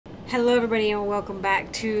Hello everybody and welcome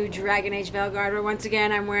back to Dragon Age Veilguard, where once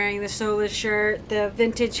again I'm wearing the Solas shirt, the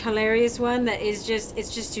vintage hilarious one that is just,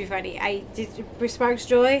 it's just too funny. It sparks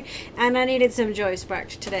joy and I needed some joy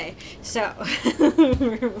sparked today. So,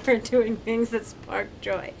 we're doing things that spark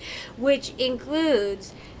joy, which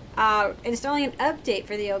includes installing an update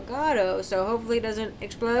for the Elgato, so hopefully it doesn't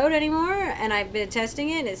explode anymore, and I've been testing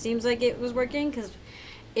it and it seems like it was working because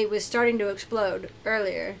it was starting to explode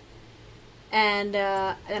earlier. And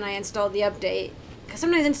then I installed the update, because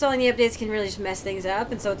sometimes installing the updates can really just mess things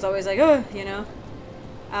up, and so it's always like, oh, you know.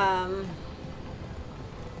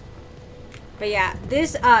 But yeah,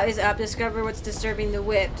 this is up. Discover what's disturbing the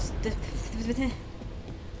whips.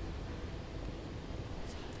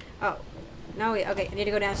 Oh, no, wait, okay, I need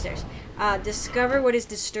to go downstairs. Discover what is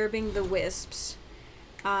disturbing the wisps.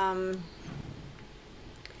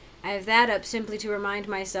 I have that up simply to remind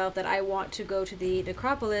myself that I want to go to the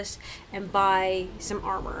necropolis and buy some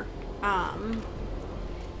armor.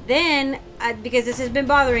 Then, because this has been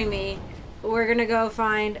bothering me, we're gonna go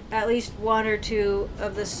find at least one or two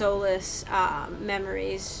of the Solas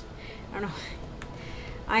memories. I don't know.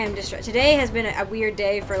 I am distraught. Today has been a weird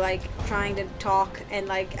day for like trying to talk, and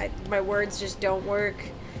like my words just don't work,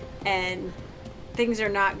 and things are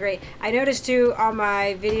not great. I noticed too on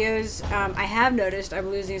my videos, I have noticed I'm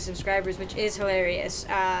losing subscribers, which is hilarious.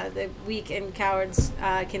 The weak and cowards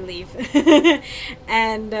can leave.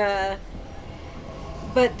 And,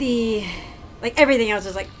 but like everything else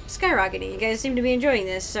is like skyrocketing. You guys seem to be enjoying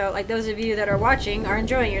this, so like those of you that are watching are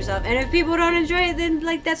enjoying yourself. And if people don't enjoy it, then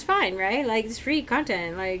like that's fine, right? Like it's free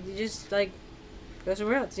content. Like you just like go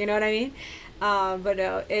somewhere else, you know what I mean? But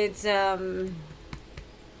no, it's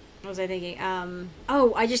what was I thinking?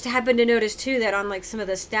 Oh, I just happened to notice too that on like some of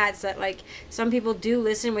the stats that like some people do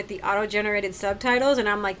listen with the auto-generated subtitles, and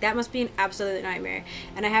I'm like, that must be an absolute nightmare.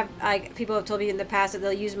 And I have like people have told me in the past that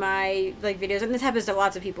they'll use my like videos, and this happens to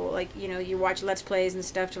lots of people. Like, you know, you watch Let's Plays and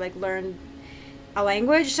stuff to like learn a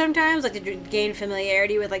language sometimes, like to gain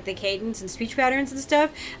familiarity with like the cadence and speech patterns and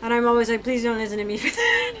stuff. And I'm always like, please don't listen to me for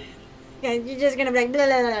that. And you're just gonna be like, blah,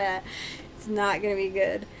 blah, blah, blah. It's not gonna be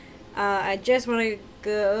good. I just want to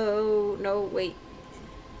go. No, wait.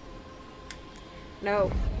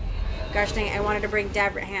 No. Gosh dang it, I wanted to bring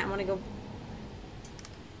Dabrit hand. I want to go.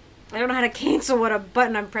 I don't know how to cancel what a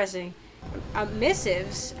button I'm pressing.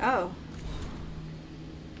 Missives? Oh.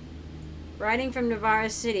 Writing from Navarra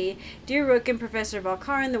City. Dear Rook and Professor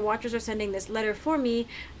Valkarin, the Watchers are sending this letter for me.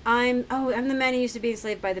 I'm the man who used to be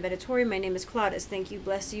enslaved by the Venatorium. My name is Claudius. Thank you.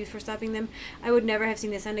 Bless you for stopping them. I would never have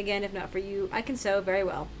seen the sun again if not for you. I can sew very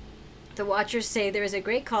well. The Watchers say there is a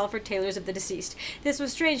great call for tailors of the deceased. This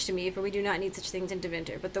was strange to me, for we do not need such things in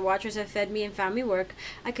Deventer. But the Watchers have fed me and found me work.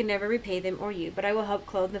 I could never repay them or you, but I will help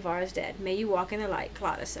clothe Navarra's dead. May you walk in the light,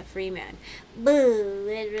 Claudius, a free man. Boo!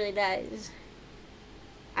 It really does.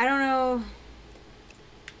 I don't know.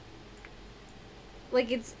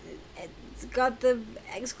 Like, it's got the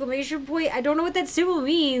exclamation point. I don't know what that symbol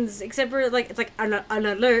means, except for, like, it's like an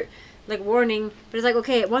alert, like, warning. But it's like,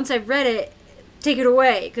 okay, once I've read it, take it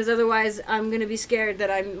away, because otherwise I'm gonna be scared that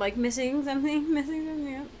I'm like missing something.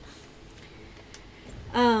 Yeah.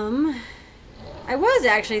 I was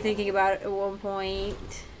actually thinking about it at one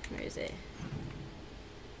point. Where is it?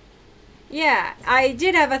 Yeah, I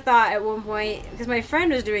did have a thought at one point, because my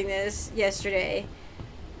friend was doing this yesterday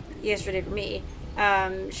for me.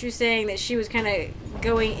 She was saying that she was kind of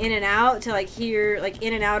going in and out to like hear like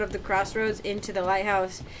in and out of the crossroads into the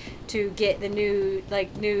lighthouse to get the new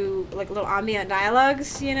little ambient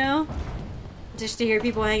dialogues, you know, just to hear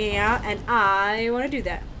people hanging out, and I want to do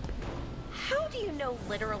that. How do you know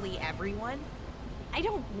literally everyone? I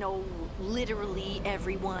don't know literally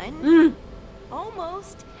everyone.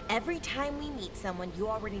 Almost. Every time we meet someone, you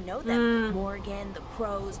already know them. Morgan, the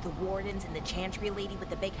crows, the wardens, and the chantry lady with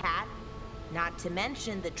the big hat. Not to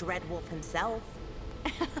mention the Dreadwolf himself.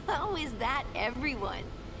 How is that everyone?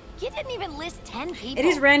 You didn't even list 10 people. It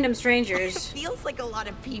is random strangers. Feels like a lot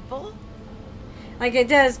of people. Like it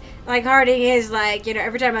does. Like Harding is like, you know,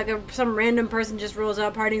 every time like some random person just rolls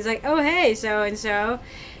up, Harding's like, oh hey, so and so.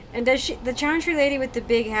 And does she, the chantry lady with the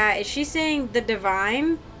big hat, is she saying the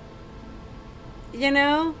divine? You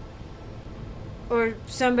know, or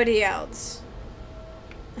somebody else?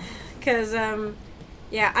 Because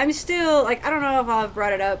yeah, I'm still, like, I don't know if I'll have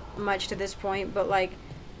brought it up much to this point, but, like,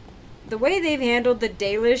 the way they've handled the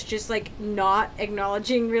Dalish, just, like, not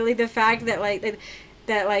acknowledging really the fact that, like,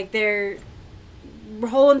 they're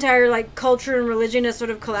whole entire like culture and religion has sort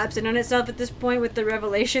of collapsed in on itself at this point with the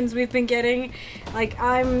revelations we've been getting. Like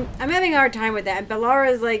I'm having a hard time with that. And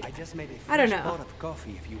Bellara is like, I don't know. Pot of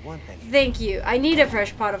coffee if you want any. Thank you. I need a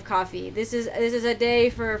fresh pot of coffee. This is a day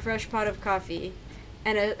for a fresh pot of coffee,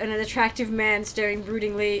 and an attractive man staring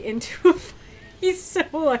broodingly into a fire. He's so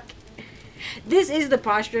lucky. This is the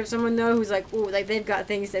posture of someone though who's like, ooh, like they've got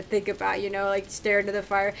things to think about, you know, like stare into the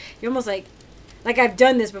fire. You almost like I've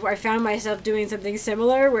done this before. I found myself doing something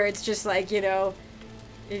similar where it's just like, you know,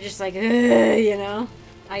 you're just like, you know.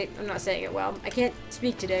 I'm not saying it well. I can't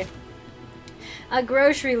speak today. A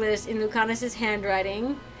grocery list in Lucanus's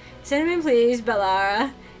handwriting. Cinnamon, please,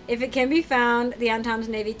 Bellara. If it can be found, the Antom's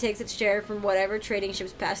navy takes its share from whatever trading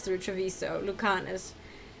ships pass through Treviso. Lucanus.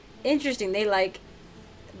 Interesting. The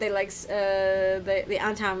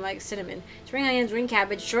Antom like cinnamon. Spring onions, ring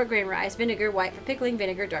cabbage, short grain rice, vinegar, white for pickling,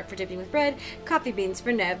 vinegar, dark for dipping with bread, coffee beans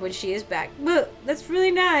for Neb when she is back. But that's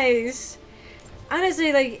really nice.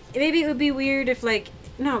 Honestly, like, maybe it would be weird if, like,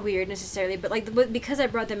 not weird necessarily, but, like, because I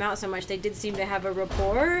brought them out so much, they did seem to have a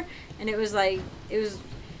rapport, and it was, like,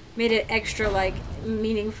 made it extra, like,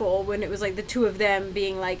 meaningful when it was, like, the two of them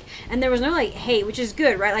being, like, and there was no, like, hate, which is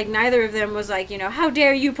good, right? Like, neither of them was, like, you know, how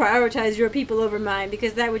dare you prioritize your people over mine,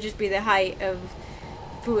 because that would just be the height of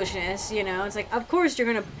foolishness, you know? It's like, of course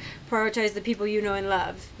you're gonna prioritize the people you know and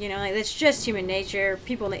love, you know? Like, that's just human nature,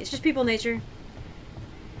 it's just people nature.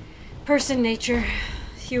 Person nature.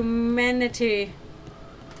 Humanity.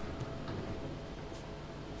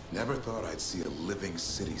 Never thought I'd see a living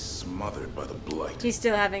city smothered by the blight. He's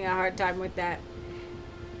still having a hard time with that.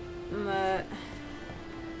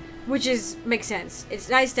 Which makes sense. It's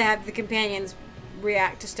nice to have the companions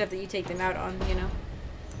react to stuff that you take them out on, you know.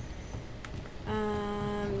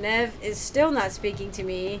 Nev is still not speaking to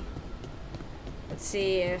me. Let's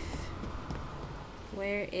see if...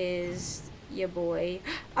 Where is your boy?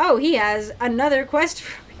 Oh, he has another quest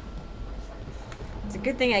for me. It's a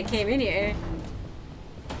good thing I came in here.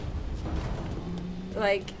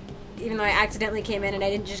 Like, even though I accidentally came in and I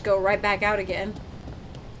didn't just go right back out again.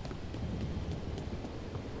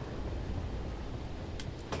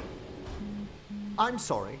 I'm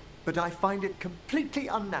sorry, but I find it completely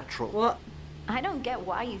unnatural. Well, I don't get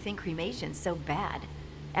why you think cremation's so bad.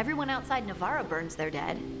 Everyone outside Navarra burns their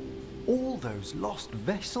dead. All those lost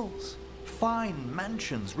vessels, fine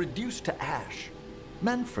mansions reduced to ash.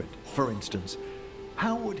 Manfred, for instance,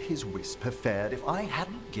 how would his wisp have fared if I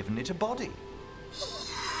hadn't given it a body?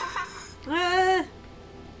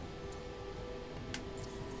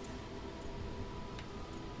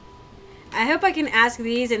 I hope I can ask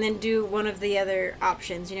these and then do one of the other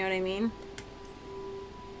options, you know what I mean?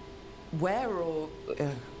 Where or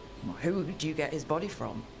who do you get his body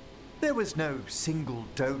from? There was no single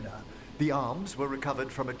donor. The arms were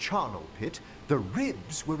recovered from a charnel pit. The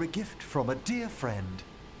ribs were a gift from a dear friend.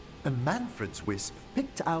 And Manfred's wisp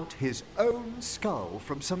picked out his own skull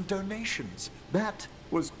from some donations. That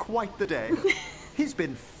was quite the day. He's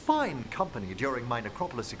been fine company during my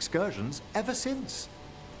necropolis excursions ever since.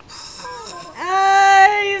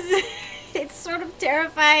 It's sort of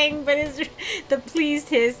terrifying, but the pleased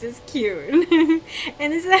hiss is cute.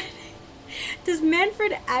 And is that... Does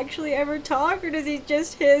Manfred actually ever talk, or does he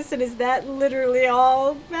just hiss, and is that literally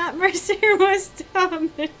all Matt Mercer was telling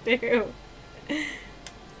him to do?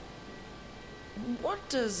 What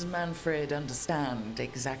does Manfred understand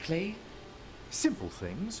exactly? Simple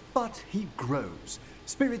things, but he grows.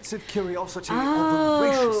 Spirits of curiosity are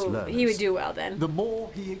voracious learners. He would do well then. The more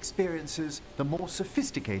he experiences, the more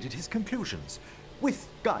sophisticated his conclusions. With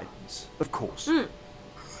guidance, of course. Imagine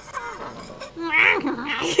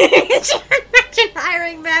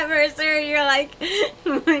hiring Matt Mercer, you're like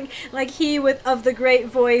he of the great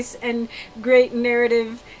voice and great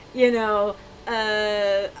narrative, you know,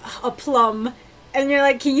 aplomb. And you're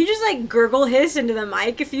like, can you just, like, gurgle hiss into the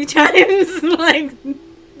mic a few times? Like,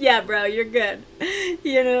 yeah, bro, you're good.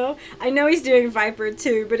 You know? I know he's doing Viper,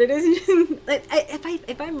 too, but it isn't... Like,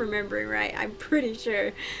 if I'm remembering right, I'm pretty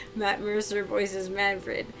sure Matt Mercer voices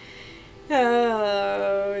Manfred.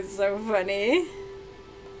 Oh, it's so funny.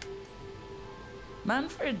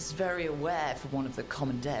 Manfred's very aware for one of the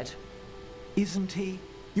common dead. Isn't he?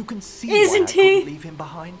 You can see why I couldn't leave him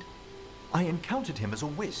behind. I encountered him as a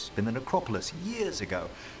wisp in the necropolis years ago.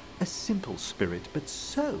 A simple spirit, but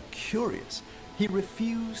so curious. He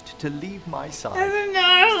refused to leave my side.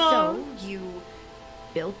 So, you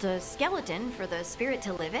built a skeleton for the spirit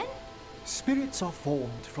to live in? Spirits are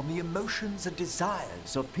formed from the emotions and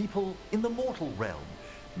desires of people in the mortal realm.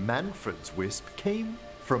 Manfred's wisp came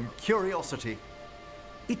from curiosity.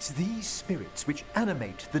 It's these spirits which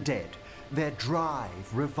animate the dead. Their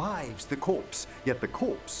drive revives the corpse, yet the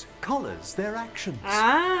corpse colors their actions.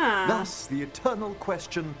 Ah. Thus, the eternal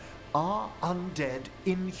question, are undead,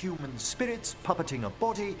 inhuman spirits puppeting a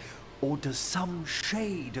body, or does some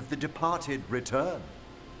shade of the departed return?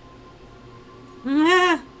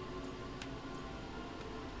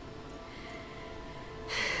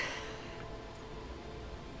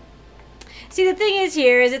 See, the thing is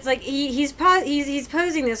here is it's like he's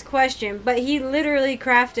posing this question, but he literally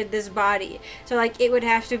crafted this body. So like it would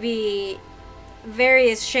have to be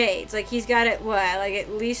various shades. Like he's got it like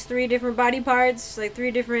at least 3 different body parts, like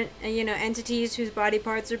 3 different entities whose body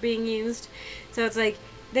parts are being used. So it's like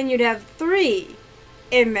then you'd have 3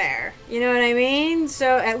 in there. You know what I mean?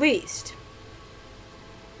 So at least.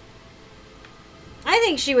 I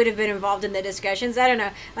think she would have been involved in the discussions. I don't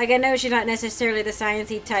know. Like, I know she's not necessarily the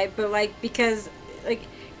sciencey type, but, like, because, like,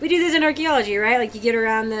 we do this in archaeology, right? Like, you get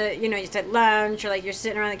around the, you just at lunch, or, like, you're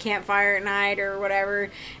sitting around the campfire at night, or whatever,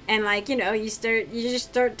 and, like, you just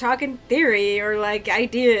start talking theory, or, like,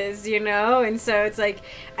 ideas, and so it's, like,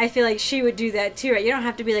 I feel like she would do that, too, right? You don't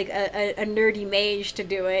have to be, like, a nerdy mage to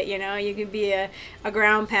do it, you can be a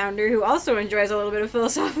ground pounder who also enjoys a little bit of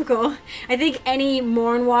philosophical. I think any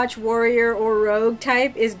Mournwatch warrior or rogue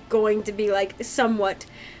type is going to be, like, somewhat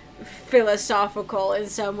philosophical in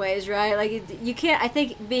some ways, right? Like you can't. I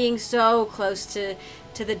think being so close to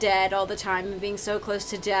the dead all the time and being so close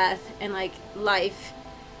to death and like life,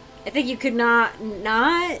 I think you could not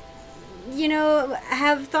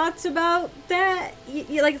have thoughts about that.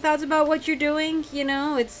 Like thoughts about what you're doing.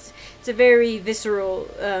 It's a very visceral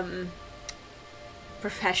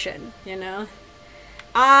profession.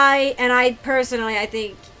 I personally, I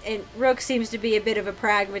think, and Rook seems to be a bit of a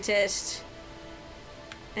pragmatist.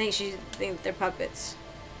 I think she thinks they're puppets.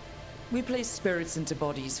 We place spirits into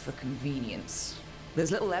bodies for convenience. There's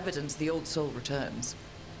little evidence the old soul returns.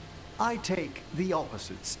 I take the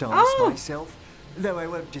opposite stance myself, though I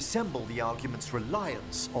won't dissemble the argument's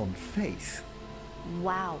reliance on faith.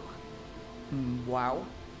 Wow. Wow.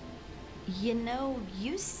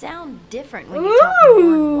 You sound different when you talk more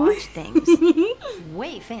and watch things.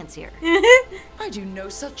 Way fancier. I do no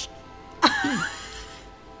such...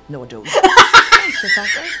 No, I don't. Thanks,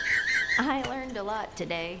 Professor. I learned a lot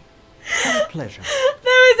today. My pleasure.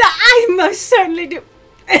 I most certainly do.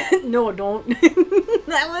 No, don't.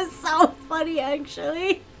 That was so funny,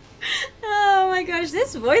 actually. Oh my gosh,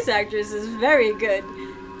 this voice actress is very good.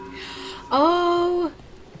 Oh,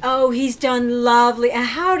 he's done lovely.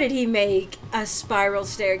 How did he make a spiral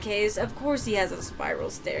staircase? Of course he has a spiral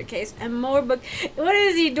staircase. And more book. What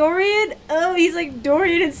is he, Dorian? Oh, he's like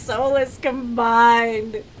Dorian and Solas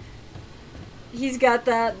combined. He's got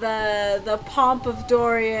the pomp of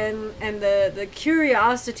Dorian and the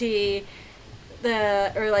curiosity,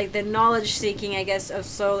 the knowledge seeking, I guess, of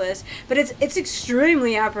Solas. But it's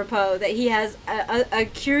extremely apropos that he has a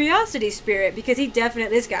curiosity spirit, because he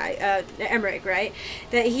definitely, this guy, Emmerich, right?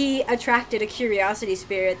 That he attracted a curiosity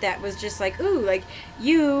spirit that was just like, ooh, like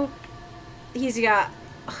he's got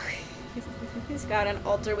an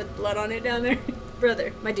altar with blood on it down there.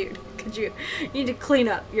 Brother, my dude, you need to clean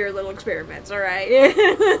up your little experiments, alright?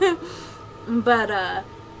 But,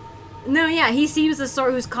 no, yeah, he seems the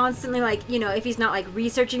sort who's constantly, like, if he's not, like,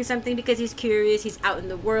 researching something because he's curious, he's out in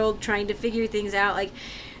the world trying to figure things out, like,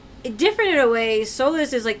 different in a way.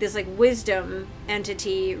 Solas is, like, this, like, wisdom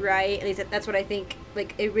entity, right? At least that's what I think,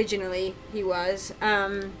 like, originally he was.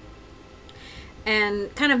 And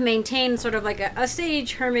kind of maintained sort of, like, a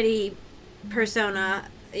sage hermity persona,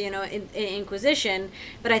 in Inquisition,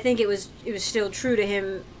 but I think it was still true to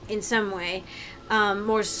him in some way.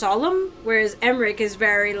 More solemn, whereas Emmerich is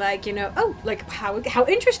very like, oh, like how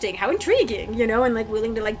interesting, how intriguing, and like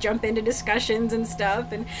willing to like jump into discussions and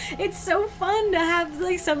stuff, and it's so fun to have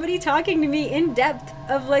like somebody talking to me in depth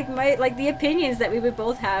of like the opinions that we would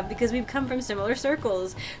both have, because we've come from similar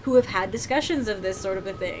circles who have had discussions of this sort of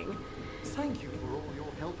a thing. Thank you for all your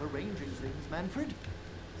help arranging things, Manfred.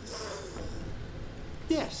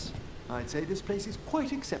 Yes, I'd say this place is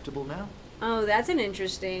quite acceptable now. Oh, that's an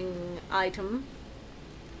interesting item.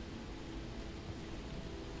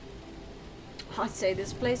 I'd say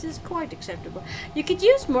this place is quite acceptable. You could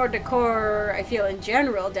use more decor, I feel, in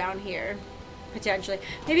general down here, potentially.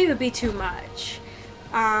 Maybe it would be too much.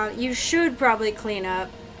 You should probably clean up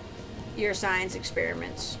your science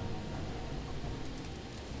experiments.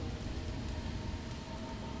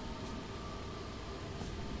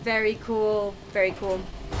 Very cool, very cool.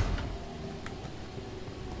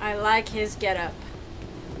 I like his getup.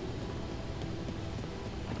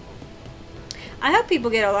 I hope people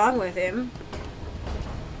get along with him.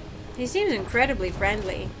 He seems incredibly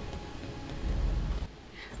friendly.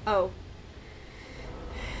 Oh,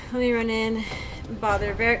 let me run in,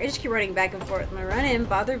 bother Varric. I just keep running back and forth. I'm gonna run in,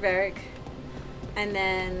 bother Varric, and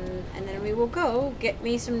then we will go get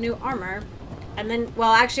me some new armor. And then,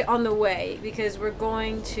 well, actually on the way, because we're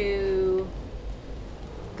going to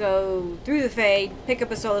go through the Fade, pick up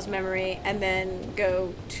a Solas memory, and then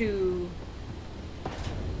go to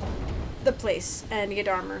the place and get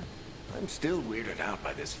armor. I'm still weirded out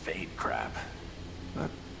by this Fade crap, but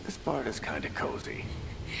this part is kind of cozy.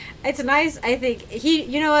 It's nice. I think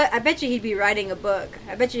you know what? I bet you he'd be writing a book.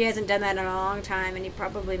 I bet you he hasn't done that in a long time, and he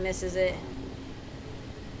probably misses it.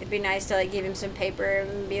 It'd be nice to like give him some paper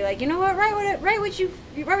and be like, you know what, write what you're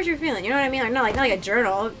feeling. You know what I mean? Like not like a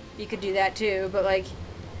journal. You could do that too, but like,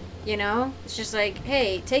 you know, it's just like,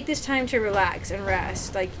 hey, take this time to relax and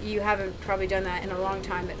rest. Like you haven't probably done that in a long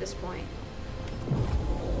time at this point.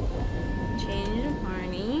 Change of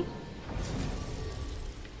Barney.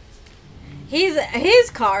 His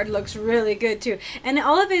card looks really good too, and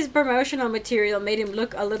all of his promotional material made him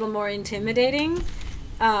look a little more intimidating.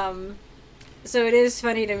 So it is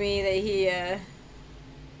funny to me that he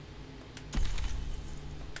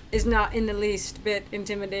is not in the least bit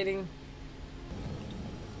intimidating.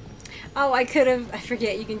 Oh, I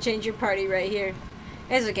forget, you can change your party right here.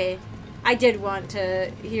 It's okay. I did want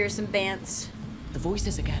to hear some bants. The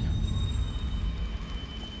voices again.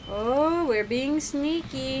 Oh, we're being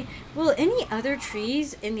sneaky. Will any other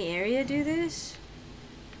trees in the area do this?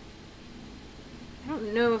 I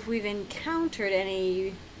don't know if we've encountered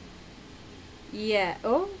any... Yeah.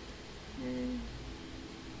 Oh.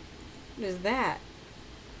 What is that?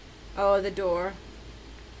 Oh, the door.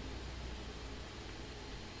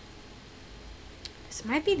 This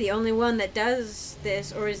might be the only one that does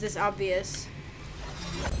this, or is this obvious?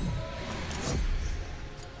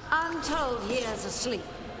 I'm told he is asleep,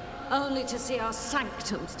 only to see our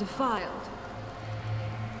sanctums defiled.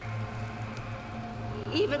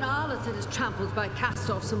 Even Arlathan is trampled by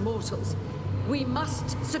cast-offs and mortals. We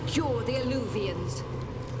must secure the Alluvians.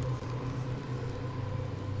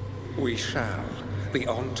 We shall. The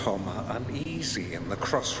Ontom are uneasy in the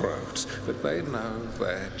crossroads, but they know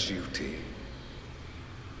their duty.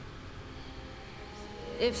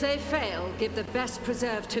 If they fail, give the best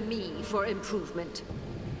preserve to me for improvement.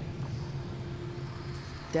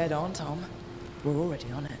 Dead on, Tom. We're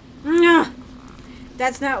already on it. No,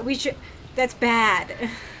 that's not. That's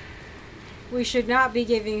bad. We should not be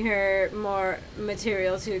giving her more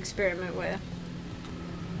material to experiment with.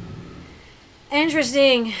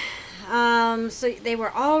 Interesting. So they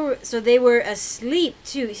were asleep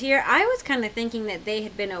too. Here, I was kind of thinking that they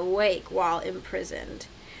had been awake while imprisoned.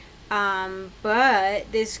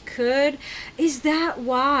 But this could... Is that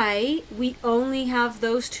why we only have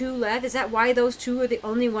those two left? Is that why those two are the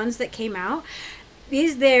only ones that came out?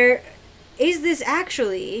 Is this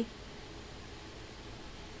actually...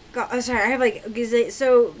 God, oh, sorry, I have like...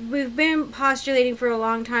 So, we've been postulating for a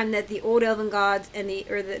long time that the old elven gods and the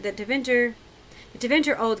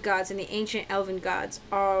Tevinter old gods and the ancient elven gods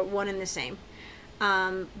are one and the same.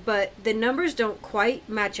 But the numbers don't quite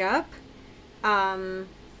match up.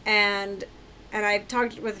 And I've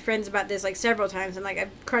talked with friends about this like several times, and like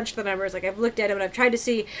I've crunched the numbers, like I've looked at them and I've tried to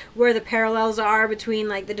see where the parallels are between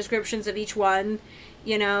like the descriptions of each one,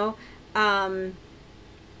 you know. And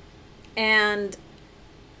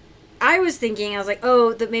I was thinking, I was like,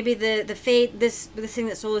 oh, that maybe the fate, this thing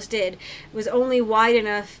that Solas did was only wide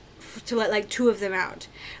enough to let like two of them out,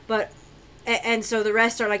 but and so the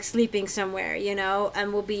rest are like sleeping somewhere, you know,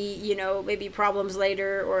 and will be, you know, maybe problems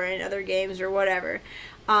later or in other games or whatever.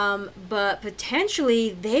 But potentially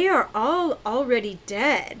they are all already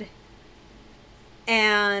dead,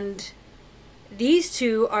 and these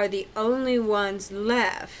two are the only ones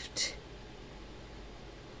left.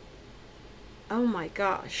 Oh my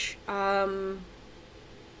gosh.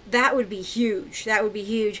 That would be huge. That would be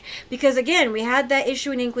huge. Because again, we had that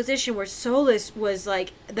issue in Inquisition where Solas was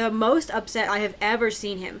like the most upset I have ever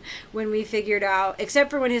seen him when we figured out, except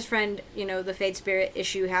for when his friend, you know, the Fade Spirit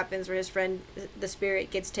issue happens where his friend, the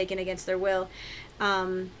spirit, gets taken against their will.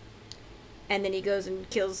 And then he goes and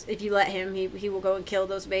kills, if you let him, he will go and kill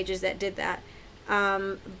those mages that did that.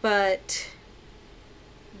 But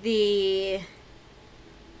the...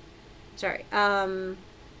 Sorry.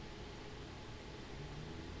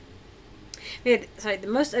 The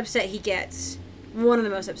most upset he gets, one of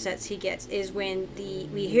the most upsets he gets, is when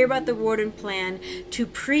we hear about the Warden plan to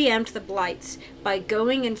preempt the Blights by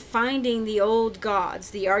going and finding the old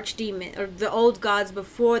gods, the archdemon, or the old gods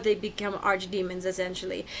before they become archdemons,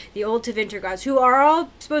 essentially. The old Tevinter gods, who are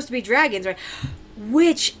all supposed to be dragons, right?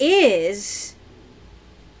 Which is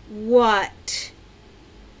what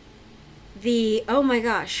the, oh my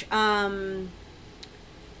gosh,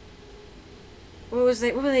 what was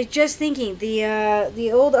I just thinking?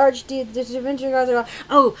 The old archdemon, the Tevinter gods are all,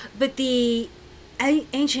 oh, but the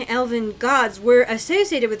ancient elven gods were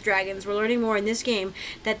associated with dragons. We're learning more in this game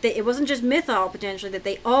that it wasn't just mythol, potentially, that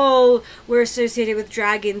they all were associated with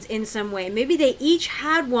dragons in some way. Maybe they each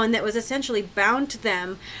had one that was essentially bound to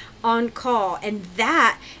them on call, and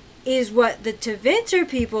that is what the Tevinter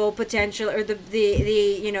people potentially, or the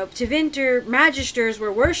Tevinter magisters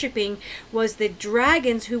were worshipping, was the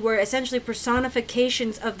dragons who were essentially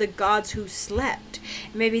personifications of the gods who slept.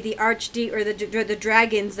 Maybe the the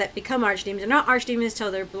dragons that become archdemons are not archdemons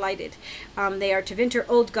till they're blighted. They are Tevinter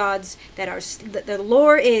old gods that are, the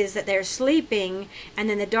lore is that they're sleeping, and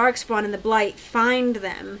then the Darkspawn and the Blight find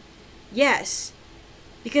them. Yes.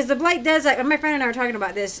 Because the Blight does, like, my friend and I were talking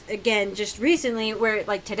about this again just recently, where,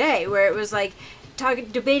 like, today, where it was, like,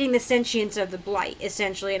 debating the sentience of the Blight,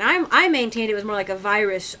 essentially. And I maintained it was more like a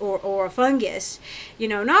virus or a fungus, you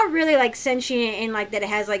know, not really, like, sentient in, like, that it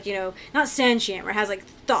has, like, you know, not sentient, where it has, like,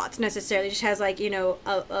 thoughts, necessarily. It just has, like, you know,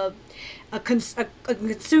 a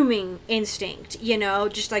consuming instinct, you know,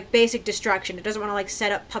 just, like, basic destruction. It doesn't want to, like,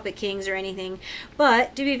 set up puppet kings or anything.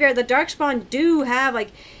 But, to be fair, the Darkspawn do have,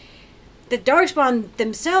 like, the Darkspawn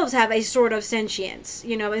themselves have a sort of sentience,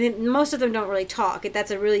 you know, and most of them don't really talk. That's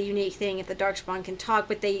a really unique thing if the Darkspawn can talk,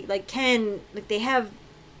 but they, like, they have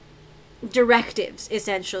directives,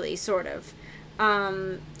 essentially, sort of.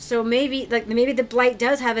 So maybe the Blight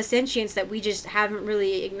does have a sentience that we just haven't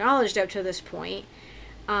really acknowledged up to this point,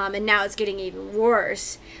 and now it's getting even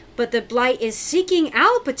worse. But the Blight is seeking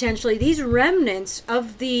out, potentially, these remnants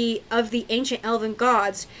of the ancient elven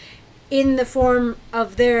gods, in the form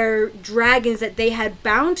of their dragons that they had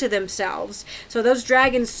bound to themselves. So those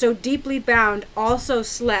dragons, so deeply bound, also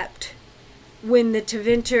slept when the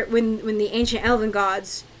Tevinter, when the ancient elven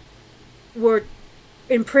gods were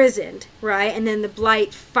imprisoned, right? And then the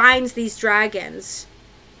Blight finds these dragons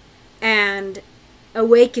and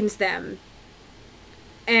awakens them.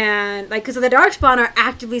 And, like, because the Darkspawn are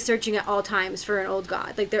actively searching at all times for an old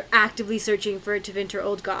god. Like, they're actively searching for a Tevinter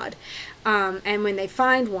old god. And when they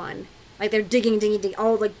find one, like, they're digging,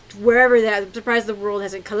 all, like, wherever that. I'm surprised the world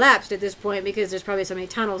hasn't collapsed at this point, because there's probably so many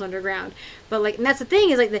tunnels underground. But, like, and that's the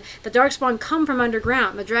thing, is, like, the Darkspawn come from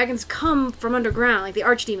underground. The dragons come from underground, like the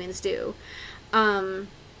archdemons do. And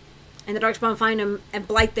the Darkspawn find them and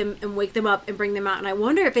blight them and wake them up and bring them out. And I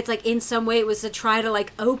wonder if it's, like, in some way it was to try to,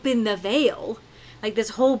 like, open the veil. Like, this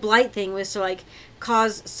whole blight thing was to, like,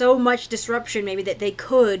 cause so much disruption, maybe, that they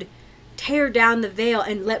could tear down the veil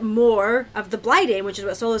and let more of the Blight in, which is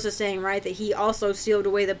what Solas is saying, right? That he also sealed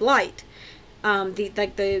away the Blight,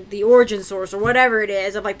 the origin source or whatever it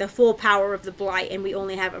is of, like, the full power of the Blight, and we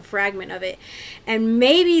only have a fragment of it. And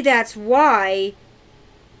maybe that's why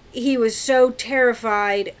he was so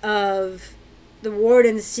terrified of the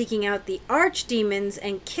Wardens seeking out the archdemons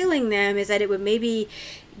and killing them, is that it would maybe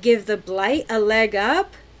give the Blight a leg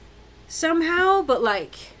up somehow. But,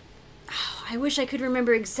 like, I wish I could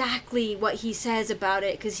remember exactly what he says about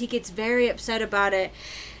it, because he gets very upset about it,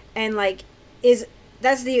 and, like,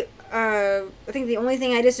 that's the I think the only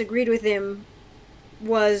thing I disagreed with him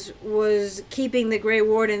was keeping the Grey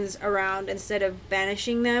Wardens around instead of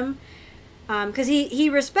banishing them, because he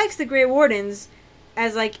respects the Grey Wardens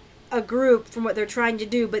as, like, a group from what they're trying to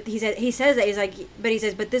do, but he says that he's like,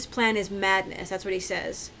 but this plan is madness. That's what he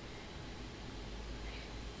says.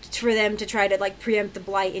 For them to try to, like, preempt the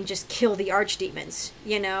Blight and just kill the archdemons,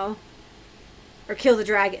 you know? Or kill the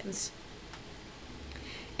dragons.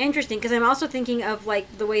 Interesting, because I'm also thinking of,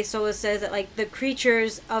 like, the way Solas says that, like, the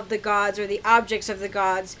creatures of the gods or the objects of the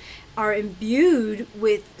gods are imbued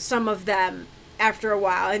with some of them after a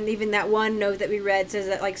while. And even that one note that we read says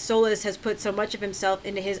that, like, Solas has put so much of himself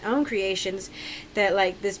into his own creations that,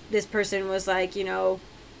 like, this person was like, you know,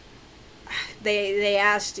 they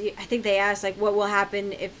asked, I think they asked, like, what will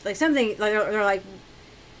happen if, like, something, like, they're like,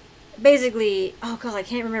 basically, oh god, I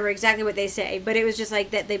can't remember exactly what they say, but it was just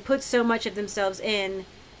like that they put so much of themselves in,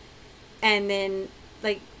 and then,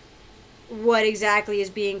 like, what exactly is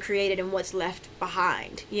being created and what's left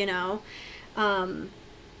behind, you know?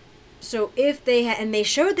 So if they had, and they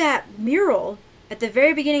showed that mural at the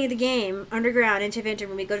very beginning of the game, underground in Tevinter,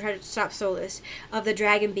 when we go to try to stop Solas, of the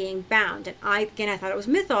dragon being bound. And I thought it was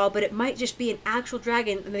mythol, but it might just be an actual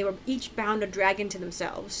dragon, and they were each bound a dragon to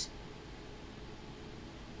themselves.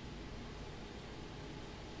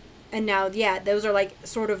 And now, yeah, those are, like,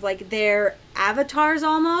 sort of like their avatars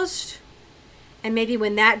almost. And maybe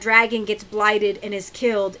when that dragon gets blighted and is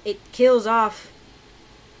killed, it kills off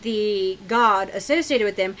the god associated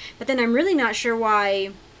with them. But then I'm really not sure why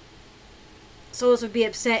Solas would be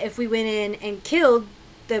upset if we went in and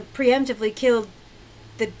preemptively killed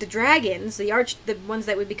the dragons, the ones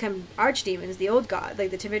that would become archdemons, the old god,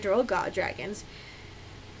 like the Tevinter old god dragons.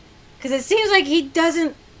 Because it seems like he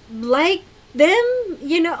doesn't like them,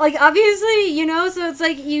 you know, like, obviously, you know, so it's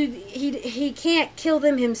like he can't kill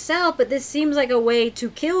them himself, but this seems like a way to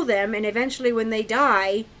kill them, and eventually when they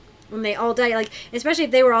all die, like, especially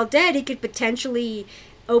if they were all dead, he could potentially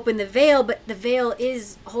open the veil, but the veil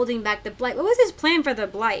is holding back the blight. What was his plan for the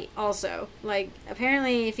blight also? Like,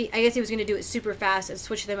 apparently, I guess he was going to do it super fast and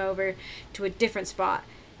switch them over to a different spot.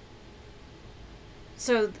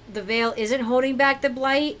 So the veil isn't holding back the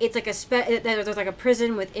blight. It's like there's like a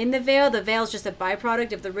prison within the veil. The veil is just a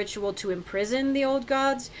byproduct of the ritual to imprison the old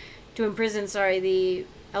gods. The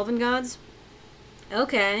elven gods.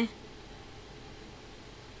 Okay.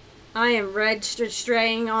 I am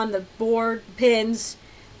registering on the board pins.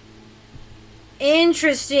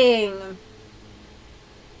 Interesting.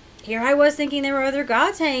 Here I was thinking there were other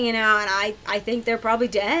gods hanging out, and I think they're probably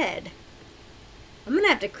dead. I'm gonna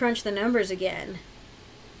have to crunch the numbers again.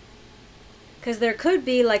 Because there could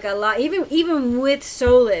be, like, a lot, even with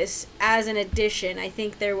Solas as an addition, I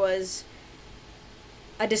think there was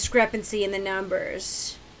a discrepancy in the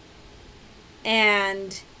numbers.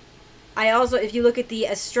 And I also, if you look at the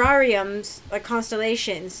astrariums, like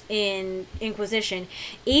constellations in Inquisition,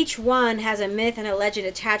 each one has a myth and a legend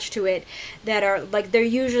attached to it that are, like, they're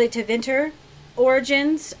usually Tevinter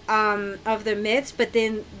origins of the myths, but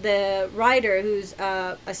then the writer, who's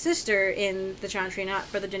a sister in the Chantry,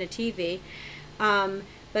 not Brother Genitivi,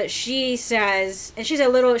 but she says, and she's a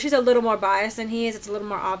little more biased than he is, it's a little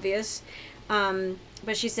more obvious,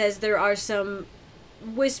 but she says there are some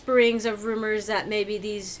whisperings of rumors that maybe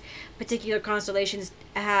these particular constellations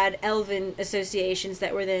had elven associations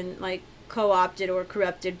that were then, like, co-opted or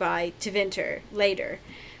corrupted by Tevinter later.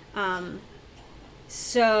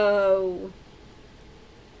 So,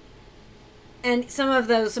 and some of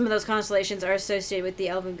those constellations are associated with the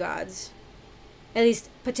elven gods, at least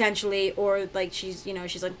potentially, or, like, she's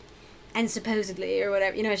like, and supposedly, or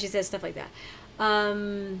whatever, you know, she says stuff like that.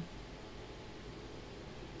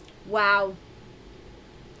 Wow.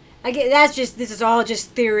 This is all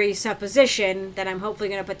just theory supposition that I'm hopefully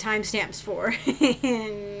going to put timestamps for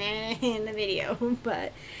in the video.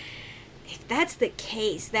 But if that's the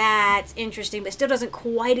case, that's interesting, but still doesn't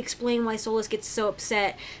quite explain why Solas gets so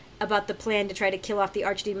upset about the plan to try to kill off the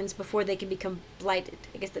archdemons before they can become blighted.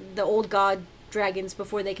 I guess the old god dragons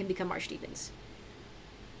before they can become archdemons.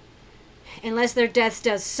 Unless their death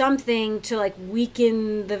does something to, like,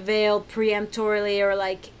 weaken the veil preemptorily, or,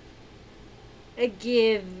 like,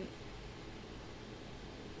 give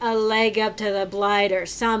a leg up to the blight or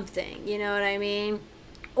something, you know what I mean?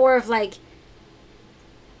 Or if, like,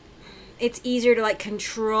 it's easier to, like,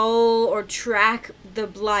 control or track the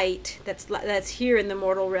blight that's here in the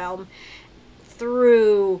mortal realm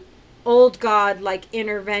through old god, like,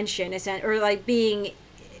 intervention, or, like, being,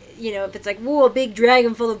 you know, if it's like, whoa, a big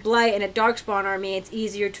dragon full of blight and a darkspawn army, it's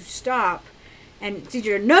easier to stop, and it's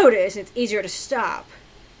easier to notice, and it's easier to stop.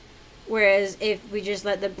 Whereas if we just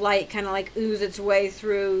let the blight kind of, like, ooze its way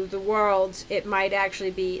through the world, it might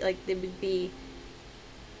actually be, like, it would be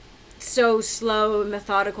so slow and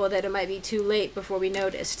methodical that it might be too late before we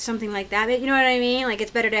noticed. Something like that. You know what I mean? Like,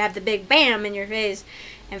 it's better to have the big bam in your face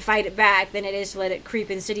and fight it back than it is to let it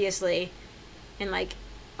creep insidiously and, like,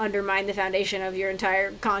 undermine the foundation of your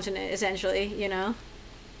entire continent, essentially, you know?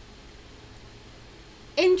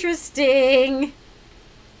 Interesting!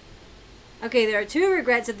 Okay, there are 2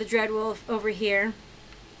 regrets of the Dreadwolf over here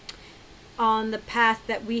on the path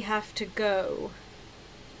that we have to go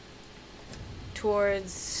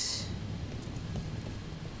towards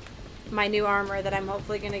my new armor that I'm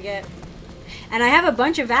hopefully gonna get. And I have a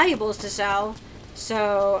bunch of valuables to sell,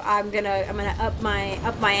 so I'm gonna up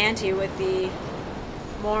my ante with the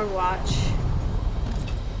Morn Watch.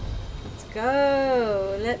 Let's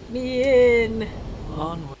go. Let me in.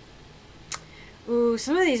 Onward. Ooh,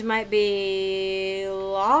 some of these might be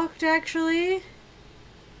locked, actually.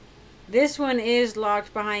 This one is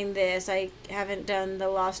locked behind this. I haven't done the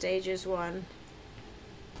Lost Ages one.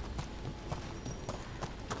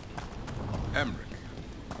 Emmerich,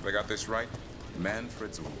 have I got this right?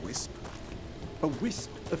 Manfred's a wisp? A wisp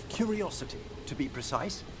of curiosity, to be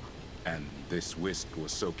precise. And this wisp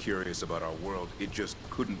was so curious about our world, it just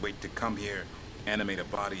couldn't wait to come here, animate a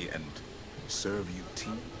body, and serve you tea?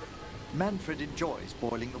 Manfred enjoys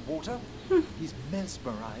boiling the water. He's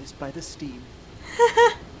mesmerized by the steam.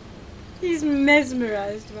 He's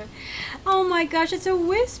mesmerized by... Oh my gosh, it's a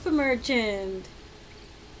wisp merchant.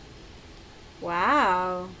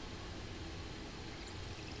 Wow.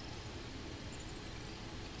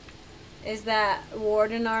 Is that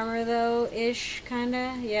warden armor though, ish,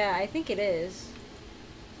 kinda? Yeah, I think it is.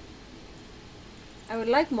 I would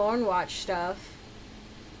like Mornwatch stuff.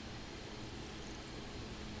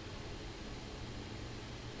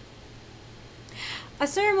 A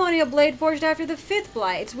ceremonial blade forged after the 5th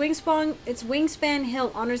blight. Its wingspan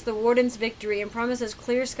hilt honors the warden's victory and promises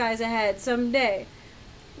clear skies ahead someday.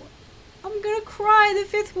 I'm gonna cry. The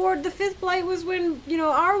 5th blight was when, you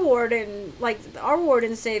know, our warden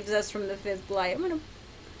saved us from the 5th blight. I'm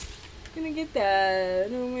gonna get that.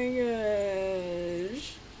 Oh my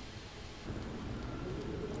gosh.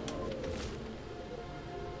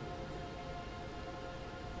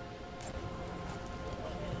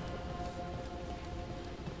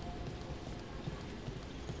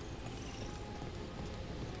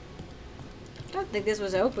 I don't think this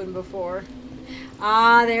was open before.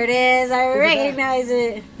 Ah, there it is. I Over recognize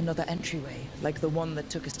it. Another entryway, like the one that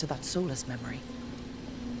took us to that Solas memory.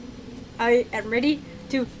 I am ready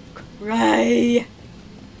to cry.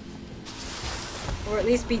 Or at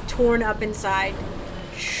least be torn up inside.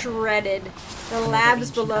 Shredded. The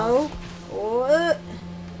labs below. Oh.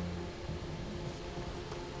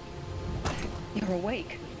 You're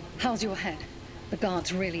awake. How's your head? The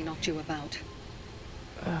guards really knocked you about.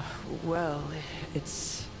 Well,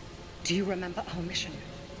 it's... Do you remember our mission?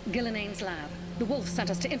 Gillinane's lab. The wolf sent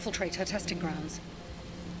us to infiltrate her testing grounds.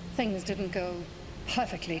 Things didn't go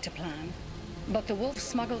perfectly to plan, but the wolf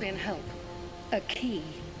smuggled in help. A key.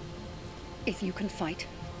 If you can fight,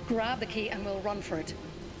 grab the key and we'll run for it.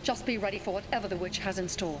 Just be ready for whatever the witch has in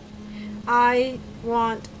store. I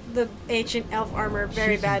want the ancient elf armor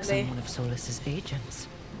very badly. I'm one of Solas's agents.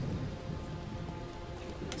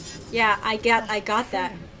 Yeah, I got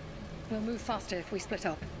that. We'll move faster if we split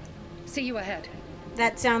up. See you ahead.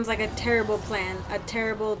 That sounds like a terrible plan. A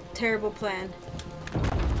terrible, terrible plan.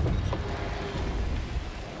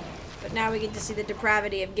 But now we get to see the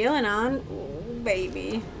depravity of Gillenon. Ooh,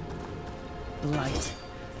 baby. Blight.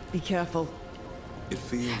 Be careful. It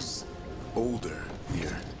feels older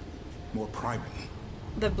here. More primal.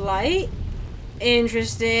 The Blight?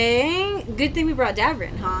 Interesting. Good thing we brought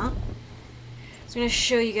Davrin, huh? So I'm going to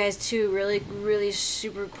show you guys too really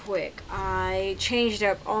super quick. I changed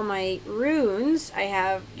up all my runes. I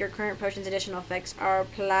have your current potions additional effects are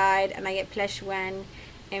applied and I get +1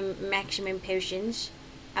 and maximum potions.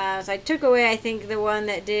 So I took away, I think, the one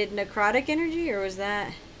that did necrotic energy, or was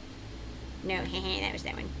that? No, that was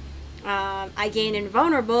that one. I gain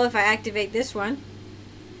invulnerable if I activate this one,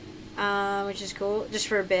 which is cool, just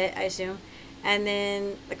for a bit, I assume. And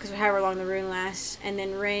then, because however long the rune lasts, and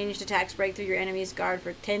then ranged attacks break through your enemy's guard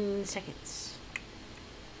for 10 seconds.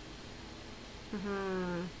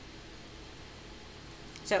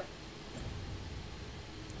 So,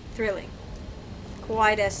 thrilling.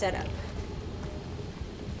 Quite a setup.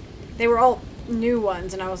 They were all new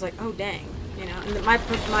ones, and I was like, oh dang, you know. And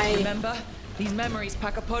my Remember, these memories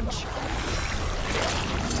pack a punch.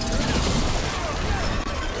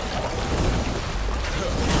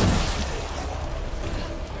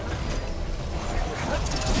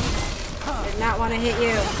 Did not want to hit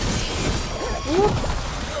you. Whoop.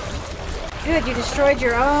 Good, you destroyed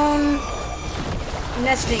your own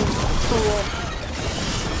nesting pool.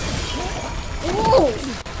 Ooh.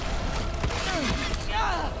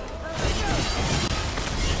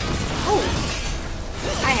 Oh,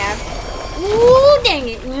 I have. Ooh, dang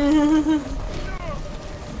it.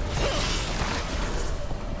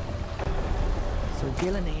 So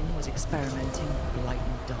Gillinane was experimenting with Blight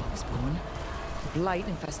and Darkspawn. Blight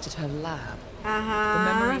infested her lab. The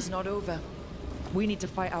memory's not over. We need to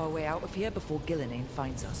fight our way out of here before Gillinane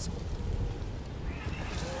finds us.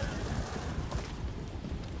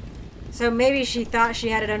 So maybe she thought she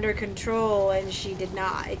had it under control and she did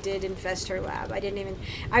not. It did infest her lab.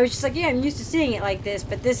 I was just like, yeah, I'm used to seeing it like this,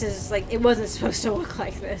 but this is like, it wasn't supposed to look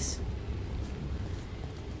like this.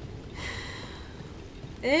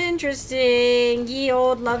 Interesting. Ye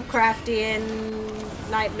old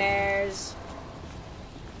Lovecraftian nightmares.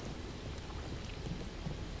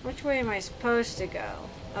 Which way am I supposed to go?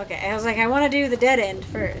 Okay, I was like, I want to do the dead end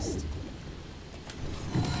first.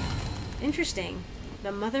 Interesting.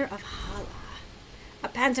 The Mother of Hala. A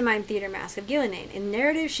pantomime theater mask of Gillinane. In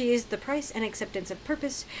narrative, she is the price and acceptance of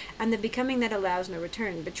purpose, and the becoming that allows no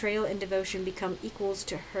return. Betrayal and devotion become equals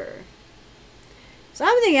to her.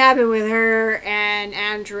 Something happened with her and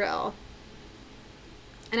Andril.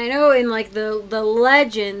 And I know in like the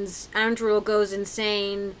legends, Andril goes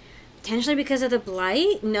insane, potentially because of the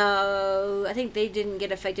blight? No, I think they didn't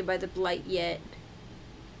get affected by the blight yet.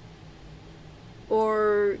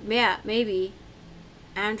 Or, yeah, maybe.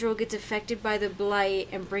 Andril gets affected by the blight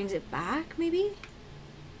and brings it back, maybe?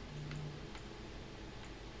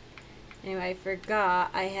 Anyway, I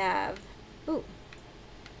forgot I have... Ooh.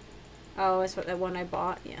 Oh, that's what that one I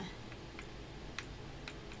bought. Yeah.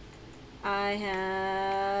 I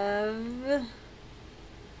have...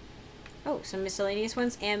 Oh, some miscellaneous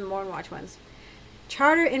ones and more Watch ones.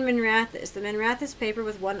 Charter in Minrathous. The Minrathous paper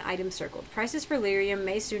with one item circled. Prices for lyrium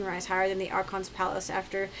may soon rise higher than the Archon's palace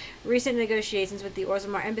after recent negotiations with the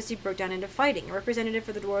Orzammar embassy broke down into fighting. A representative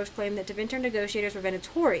for the dwarves claimed that Tevinter negotiators were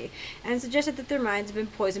Venatori and suggested that their minds had been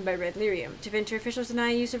poisoned by red lyrium. Tevinter officials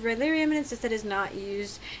deny use of red lyrium and insist that it is not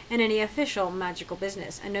used in any official magical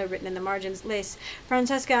business. A note written in the margins. Lace.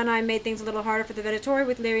 Francesca and I made things a little harder for the Venatori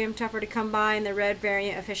with lyrium tougher to come by and the red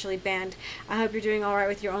variant officially banned. I hope you're doing alright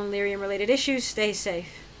with your own lyrium related issues. Stay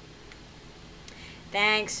safe.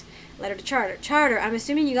 Thanks. Letter to Charter. Charter, I'm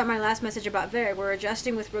assuming you got my last message about Varric. We're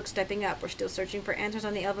adjusting with Rook stepping up. We're still searching for answers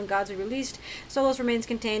on the elven gods we released. Solos remains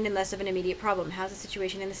contained and less of an immediate problem. How's the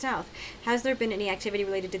situation in the south? Has there been any activity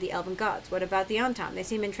related to the elven gods? What about the Antam? They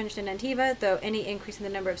seem entrenched in Antiva, though any increase in the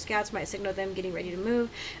number of scouts might signal them getting ready to move.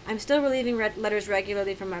 I'm still relieving letters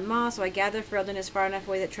regularly from my ma, so I gather Ferelden is far enough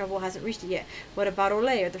away that trouble hasn't reached it yet. What about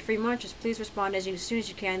Olay or the Free Marchers? Please respond as soon as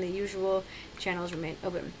you can. The usual channels remain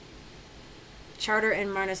open. Charter in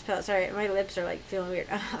Marnaspel. Sorry, my lips are like feeling weird.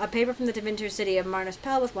 A paper from the Tevinter city of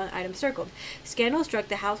Marnaspel with one item circled. Scandal struck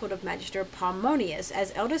the household of Magister Palmonius,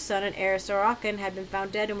 as eldest son and heir Sorakan had been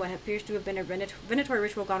found dead in what appears to have been a Venatori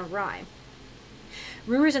ritual gone awry.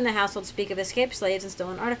 Rumors in the household speak of escaped slaves and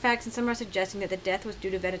stolen artifacts, and some are suggesting that the death was due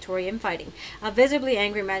to Venatori infighting. A visibly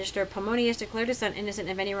angry Magister Palmonius declared his son innocent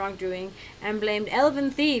of any wrongdoing and blamed elven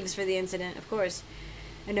thieves for the incident, of course.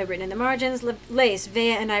 A note written in the margins. Lace,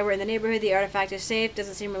 Vea and I were in the neighborhood. The artifact is safe.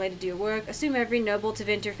 Doesn't seem related to your work. Assume every noble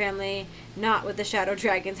Tevinter family, not with the Shadow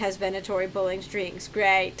Dragons, has Venatori pulling strings.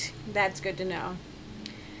 Great. That's good to know.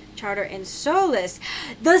 Charter in Solas.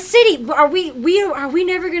 The city! Are we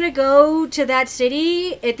never gonna go to that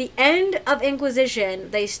city? At the end of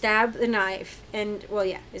Inquisition, they stab the knife and, well,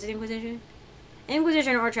 yeah. Is it Inquisition?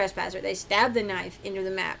 Inquisition or Trespasser. They stab the knife into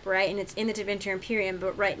the map, right? And it's in the Tevinter Imperium,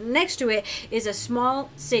 but right next to it is a small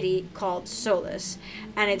city called Solas.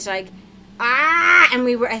 And it's like, and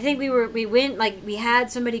we went, like, we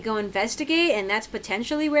had somebody go investigate, and that's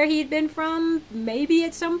potentially where he'd been from, maybe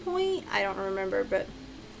at some point. I don't remember, but,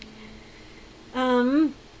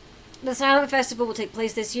 the Silent Festival will take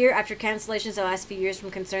place this year after cancellations the last few years from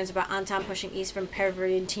concerns about Antam pushing east from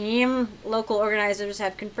Perverted Team. Local organizers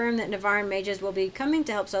have confirmed that Navaran mages will be coming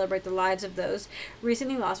to help celebrate the lives of those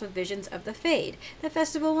recently lost with visions of the Fade. The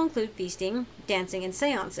festival will include feasting, dancing, and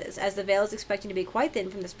seances. As the veil is expecting to be quite thin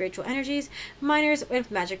from the spiritual energies, minors with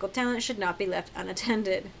magical talent should not be left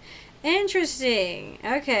unattended. Interesting.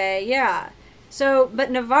 Okay, yeah. So, but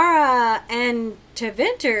Navara and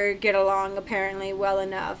Tevinter get along apparently well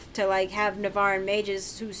enough to, like, have Navaran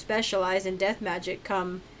mages who specialize in death magic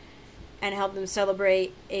come and help them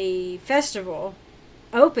celebrate a festival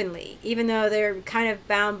openly, even though they're kind of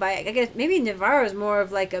bound by, I guess, maybe Navara is more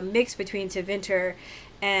of like a mix between Tevinter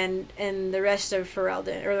and the rest of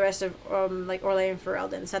Ferelden, or the rest of, like, Orlais and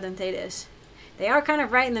Ferelden, Southern Thedas. They are kind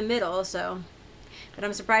of right in the middle, so, but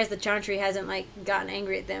I'm surprised the Chantry hasn't, like, gotten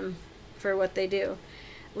angry at them for what they do.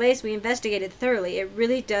 Lace, we investigated thoroughly. It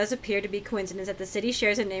really does appear to be coincidence that the city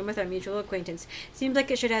shares a name with our mutual acquaintance. Seems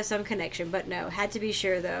like it should have some connection, but no. Had to be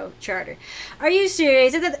sure, though. Charter. Are you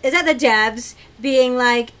serious? Is that the devs being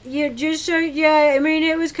like, you just so, yeah, I mean,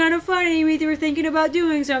 it was kind of funny. We were thinking about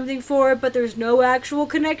doing something for it, but there's no actual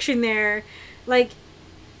connection there. Like,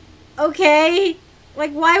 okay.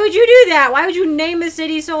 Like, why would you do that? Why would you name a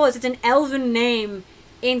city Solas? It's an elven name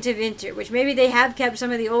in Tevinter, which maybe they have kept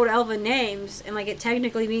some of the old elven names, and, like, it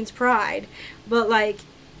technically means pride, but, like,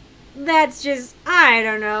 that's just, I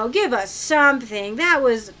don't know, give us something. That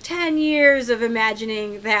was 10 years of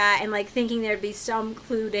imagining that and, like, thinking there'd be some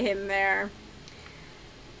clue to him there.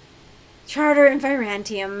 Charter and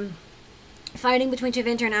Virantium. Fighting between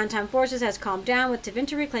Tevinter and Antam forces has calmed down, with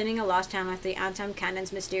Tevinter reclaiming a lost town after the Antam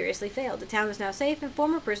cannons mysteriously failed. The town is now safe, and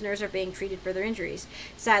former prisoners are being treated for their injuries.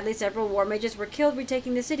 Sadly, several war mages were killed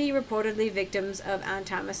retaking the city, reportedly victims of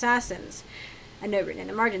Antam assassins. A note written in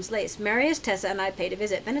the margins. Lace. Marius, Tessa, and I paid a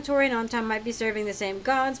visit. Venatori and Antam might be serving the same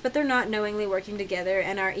gods, but they're not knowingly working together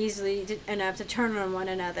and are easily enough to turn on one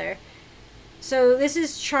another. So this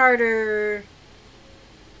is Charter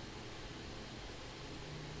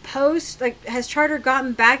post, like, has Charter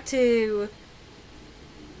gotten back to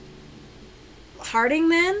Harding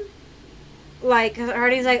then? Like,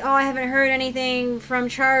 Harding's like, oh, I haven't heard anything from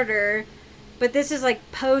Charter, but this is,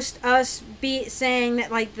 like, post us saying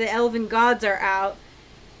that, like, the elven gods are out,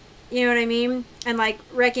 you know what I mean? And, like,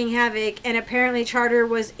 wrecking havoc, and apparently Charter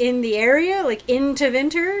was in the area, like, in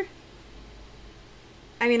Tevinter?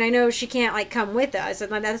 I mean, I know she can't, like, come with us,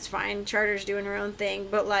 and that's fine. Charter's doing her own thing,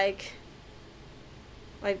 but, like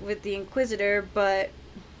with the Inquisitor, but...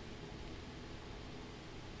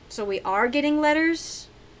 So we are getting letters,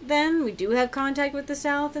 then? We do have contact with the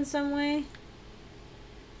South in some way?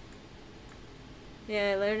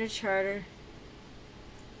 Yeah, letter to Charter.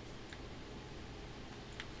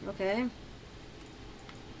 Okay.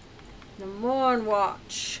 The Morn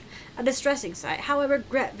Watch. A distressing sight. However,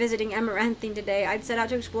 regret visiting Amaranthine today. I'd set out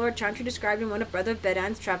to explore a chantry described in one of Brother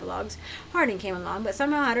Bedan's travelogues. Harding came along, but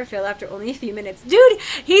somehow had her fill after only a few minutes. Dude,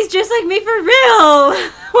 he's just like me for real!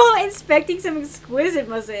 While inspecting some exquisite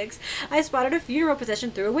mosaics, I spotted a funeral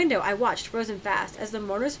procession through a window. I watched, frozen fast, as the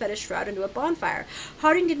mourners fed a shroud into a bonfire.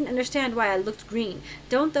 Harding didn't understand why I looked green.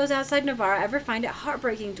 Don't those outside Navarra ever find it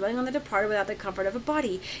heartbreaking dwelling on the departed without the comfort of a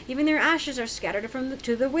body? Even their ashes are scattered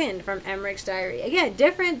to the wind, from Emmerich's diary. Again,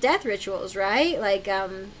 different death rituals, right? Like,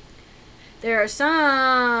 there are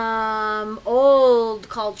some old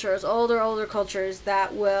cultures, older cultures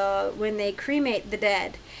that will, when they cremate the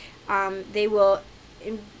dead, they will,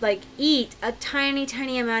 like, eat a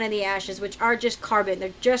tiny amount of the ashes, which are just carbon.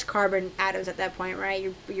 They're just carbon atoms at that point,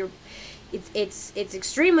 right? It's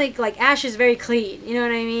extremely, like, ash is very clean, you know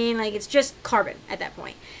what I mean? Like, it's just carbon at that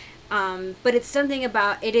point. But it's something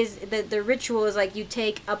about, it is, the ritual is like you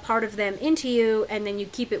take a part of them into you and then you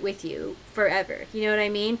keep it with you forever. You know what I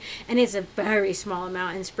mean? And it's a very small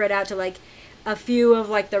amount and spread out to like a few of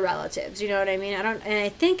like the relatives. You know what I mean? And I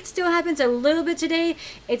think it still happens a little bit today.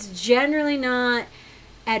 It's generally not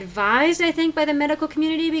advised, I think, by the medical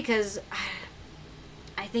community because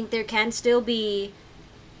I think there can still be,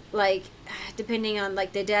 like, depending on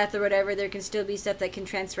like the death or whatever, there can still be stuff that can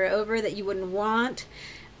transfer over that you wouldn't want.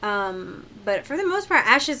 But for the most part,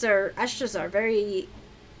 ashes are very,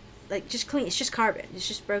 like, just clean. It's just carbon. It's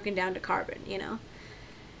just broken down to carbon, you know?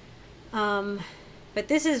 But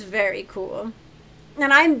this is very cool.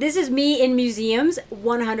 And this is me in museums,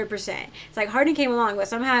 100%. It's like Harding came along, but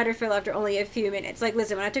somehow I had her fill after only a few minutes. Like,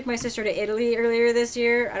 listen, when I took my sister to Italy earlier this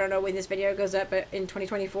year, I don't know when this video goes up, but in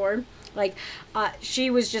 2024, like, she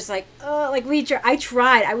was just like, like,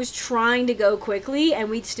 I was trying to go quickly, and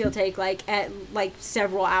we'd still take, like,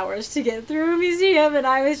 several hours to get through a museum, and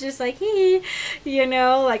I was just like, hee, you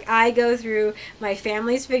know, like, I go through, my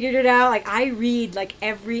family's figured it out, like, I read, like,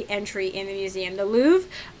 every entry in the museum. The Louvre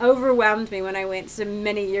overwhelmed me when I went so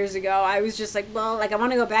many years ago. I was just like, well, like, I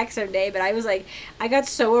want to go back someday, but I was like, I got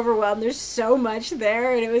so overwhelmed. There's so much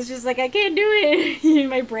there, and it was just like, I can't do it.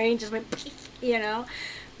 My brain just went, you know.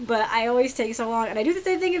 But I always take so long, and I do the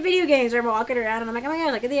same thing in video games where I'm walking around and I'm like, oh my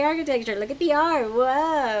god, look at the architecture, look at the art,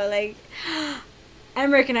 whoa, like,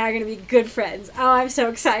 Emmerich and I are going to be good friends. Oh, I'm so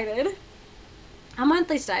excited. A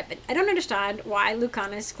monthly stipend. I don't understand why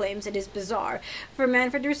Lucanus claims it is bizarre for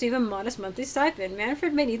Manfred to receive a modest monthly stipend.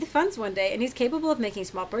 Manfred may need the funds one day, and he's capable of making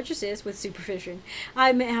small purchases with supervision. I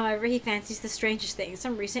admit, however, he fancies the strangest things,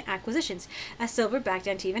 some recent acquisitions. A silver-backed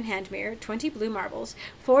Antivan hand mirror, 20 blue marbles,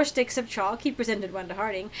 4 sticks of chalk, he presented one to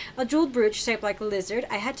Harding, a jeweled brooch shaped like a lizard.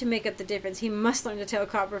 I had to make up the difference. He must learn to tell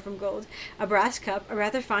copper from gold. A brass cup, a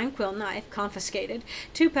rather fine quill knife, confiscated,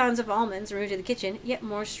 2 pounds of almonds removed to the kitchen, yet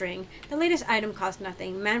more string. The latest item cost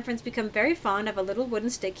nothing. Manfred's become very fond of a little wooden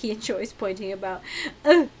stick he enjoys pointing about.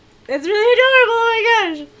 Ugh, that's really adorable, oh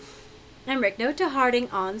my gosh. Emmerich, note to Harding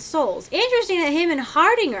on souls. Interesting that him and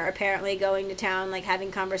Harding are apparently going to town, like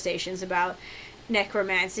having conversations about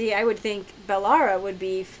necromancy. I would think Bellara would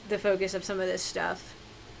be the focus of some of this stuff.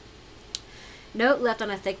 Note left on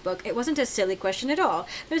a thick book. It wasn't a silly question at all.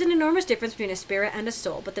 There's an enormous difference between a spirit and a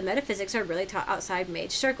soul, but the metaphysics are really taught outside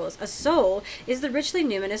mage circles. A soul is the richly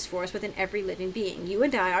numinous force within every living being. You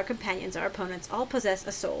and I, our companions, our opponents, all possess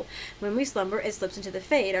a soul. When we slumber, it slips into the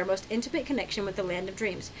Fade, our most intimate connection with the land of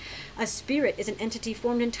dreams. A spirit is an entity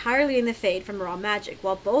formed entirely in the Fade from raw magic.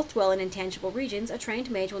 While both dwell in intangible regions, a trained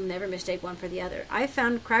mage will never mistake one for the other. I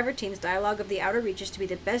found Cravertine's Dialogue of the Outer Reaches to be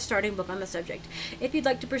the best starting book on the subject. If you'd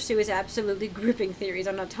like to pursue his absolutely gripping theories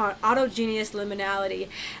on autogeneous liminality.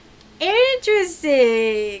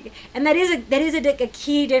 Interesting. And that is a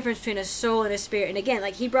key difference between a soul and a spirit. And again,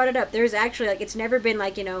 like he brought it up, there's actually, like, it's never been,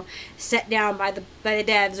 like, you know, set down by the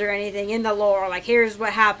devs or anything in the lore, like, here's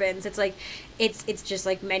what happens. It's like it's just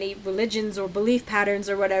like many religions or belief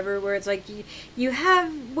patterns or whatever, where it's like you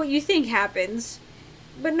have what you think happens,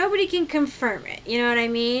 but nobody can confirm it. You know what I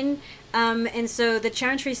mean? And so the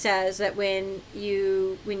chantry says that when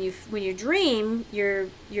you dream,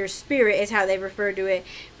 your spirit is how they refer to it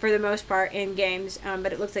for the most part in games.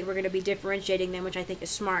 But it looks like we're going to be differentiating them, which I think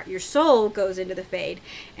is smart. Your soul goes into the Fade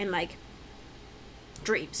and, like,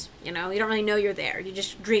 dreams. You know, you don't really know you're there. You're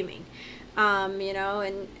just dreaming. You know,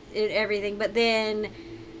 and everything. But then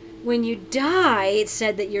when you die, it's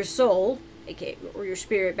said that your soul, aka, or your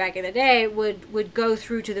spirit back in the day, would go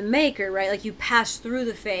through to the Maker, right? Like you pass through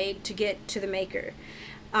the Fade to get to the Maker.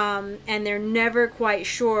 And they're never quite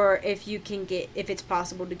sure if it's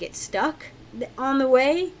possible to get stuck on the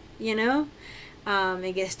way, you know,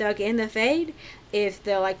 and get stuck in the Fade. If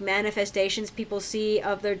the like manifestations people see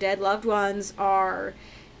of their dead loved ones are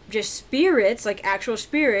just spirits, like actual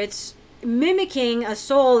spirits, mimicking a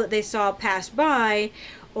soul that they saw pass by,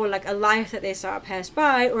 or like a life that they saw pass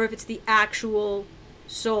by, or if it's the actual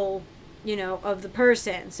soul, you know, of the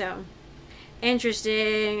person. So,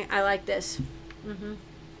 interesting. I like this.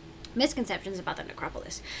 Misconceptions about the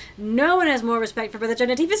necropolis. No one has more respect for the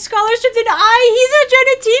Genetivi scholarship than I. He's a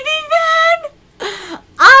Genetivi fan!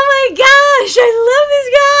 Oh my gosh, I love this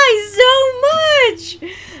guy so much!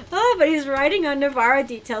 Oh, but his writing on Navarra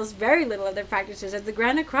details very little of their practices at the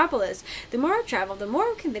Grand Necropolis. The more I travel, the more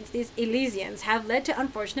I'm convinced these Elysians have led to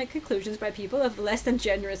unfortunate conclusions by people of less than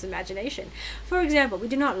generous imagination. For example, we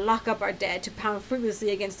do not lock up our dead to pound fruitlessly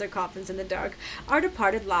against their coffins in the dark. Our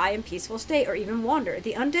departed lie in peaceful state or even wander.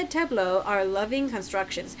 The undead tableaux are loving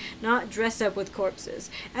constructions, not dress up with corpses.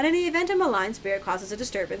 And in the event a malign spirit causes a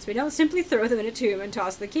disturbance, we don't simply throw them in a tomb and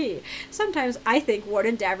toss the key. Sometimes I think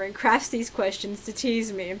Warden Davern crafts these questions to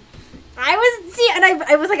tease me. I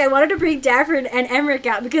was like, I wanted to bring Davern and Emmerich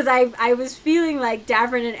out because I was feeling like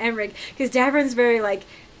Davern and Emmerich, because Davern's very like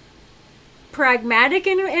pragmatic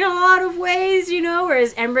in a lot of ways, you know,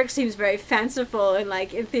 whereas Emmerich seems very fanciful and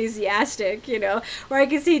like enthusiastic, you know, where I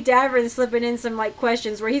can see Davern slipping in some like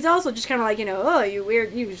questions where he's also just kind of like, you know, oh, you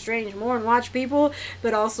weird, you strange Mourn watch people,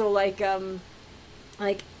 but also like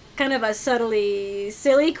kind of a subtly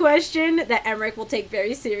silly question that Emmerich will take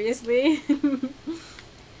very seriously.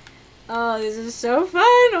 Oh, this is so fun!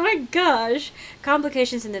 Oh my gosh!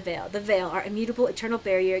 Complications in the Veil. The Veil, our immutable eternal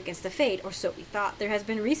barrier against the Fade, or so we thought. There has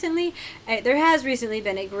recently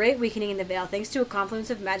been a great weakening in the Veil, thanks to a confluence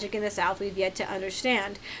of magic in the south we've yet to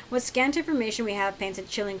understand. What scant information we have paints a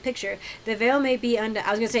chilling picture. The Veil may be I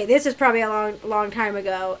was gonna say, this is probably a long time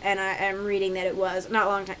ago, and I am reading that it was, not a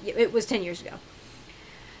long time, it was 10 years ago.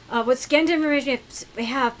 What scant information we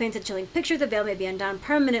have paints a chilling picture. The Veil may be undone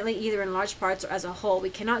permanently, either in large parts or as a whole. We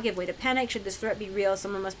cannot give way to panic. Should this threat be real,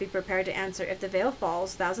 someone must be prepared to answer. If the Veil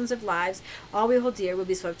falls, thousands of lives, all we hold dear, will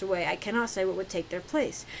be swept away. I cannot say what would take their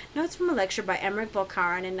place. Notes from a lecture by Emmerich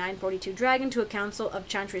Volkaren in 942 Dragon to a council of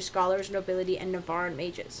Chantry scholars, nobility, and Navarran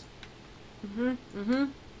mages.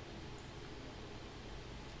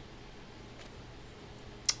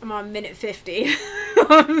 I'm on minute 50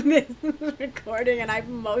 of this recording, and I've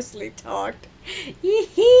mostly talked.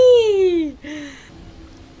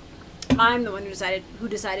 I'm the one who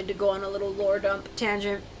decided to go on a little lore dump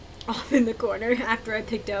tangent off in the corner after I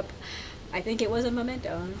picked up, I think it was a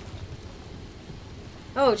memento.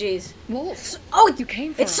 Oh, jeez. Wolf. Oh, you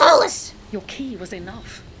came for it's Solas! Your key was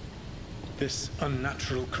enough. This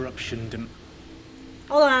unnatural corruption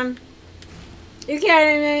Hold on. You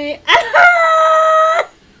kidding me?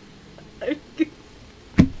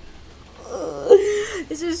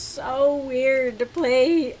 This is so weird to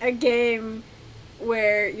play a game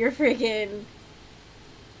where your freaking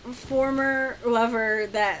former lover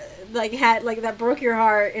that like had like that broke your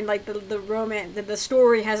heart and like the romance that the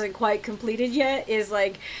story hasn't quite completed yet is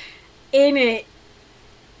like in it,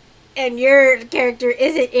 and your character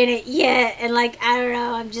isn't in it yet, and like I don't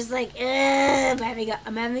know, I'm just like I'm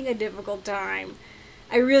having a difficult time.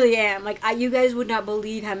 I really am. Like, you guys would not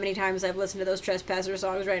believe how many times I've listened to those Trespasser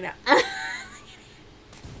songs right now.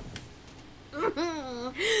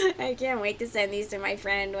 I can't wait to send these to my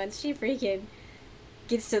friend once she freaking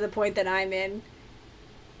gets to the point that I'm in.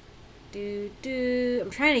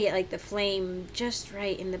 I'm trying to get, like, the flame just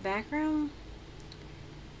right in the background.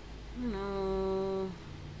 I don't know.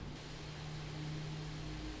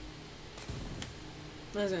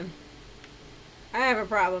 Listen. I have a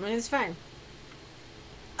problem, and it's fine.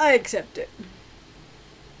 I accept it.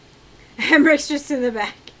 Emmerich's just in the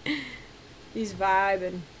back. He's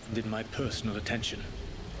vibing. in my personal attention.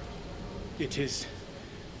 It is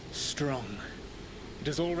strong. It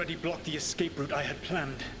has already blocked the escape route I had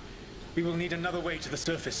planned. We will need another way to the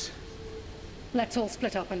surface. Let's all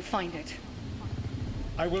split up and find it.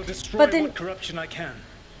 I will destroy what corruption I can.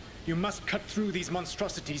 You must cut through these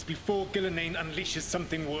monstrosities before Gillenane unleashes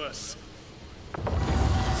something worse.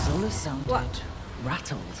 Solas sounded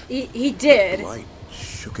rattled. He did. The light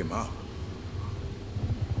shook him up.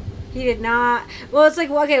 He did not. Well, it's like,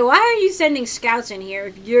 well, okay, why are you sending scouts in here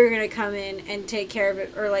if you're gonna come in and take care of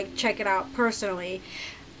it or like check it out personally?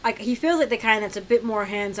 like, he feels like the kind that's a bit more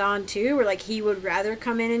hands-on too, where like he would rather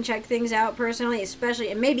come in and check things out personally, especially,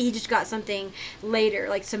 and maybe he just got something later,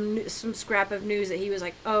 like some scrap of news that he was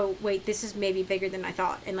like, oh wait, this is maybe bigger than I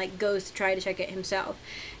thought, and like goes to try to check it himself,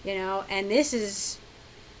 you know. And this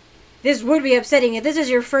would be upsetting if this is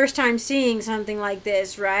your first time seeing something like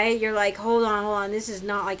this, right? You're like, hold on, this is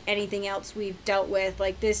not like anything else we've dealt with.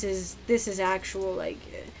 Like, this is actual like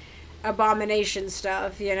abomination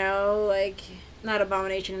stuff, you know, like. Not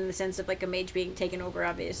abomination in the sense of like a mage being taken over,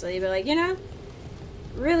 obviously, but like, you know,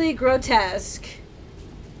 really grotesque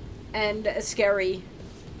and scary.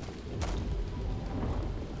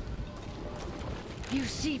 You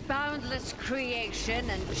see boundless creation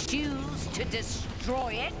and choose to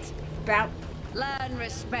destroy it? Learn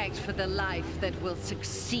respect for the life that will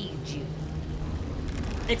succeed you.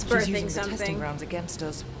 It's She's birthing using the something. testing grounds against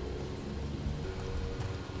us.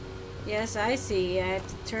 Yes, I see. I have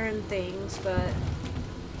to turn things, but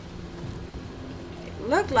it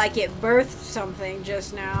looked like it birthed something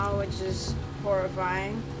just now, which is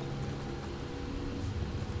horrifying.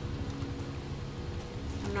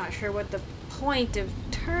 I'm not sure what the point of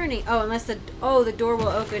turning. Oh, unless the door will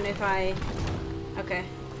open if I. Okay,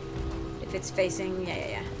 if it's facing.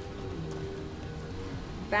 Yeah.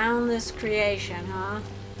 Boundless creation, huh?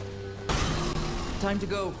 Time to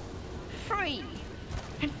go. Free!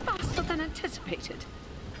 And faster than anticipated.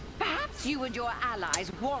 Perhaps you and your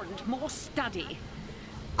allies warrant more study.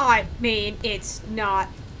 I mean, it's not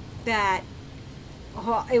that...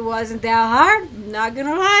 It wasn't that hard, not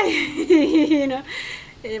gonna lie. You know?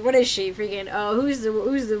 What is she? Freaking... Oh, who's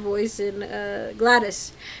the voice in...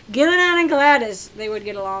 Gladys. Gillinan and Gladys. They would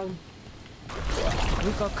get along.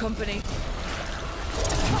 We've got company.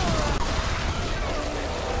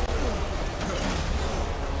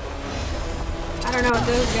 I don't know what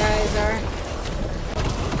those guys are,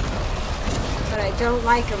 but I don't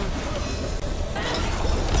like them.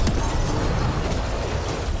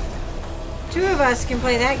 Two of us can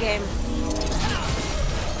play that game.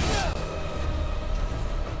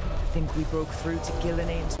 I think we broke through to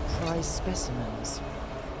Gillinane's prize specimens.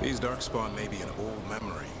 These darkspawn may be an old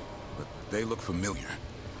memory, but they look familiar.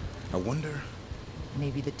 I wonder...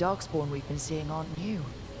 Maybe the darkspawn we've been seeing aren't new.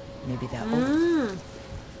 Maybe they're old.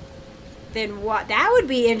 Then what? That would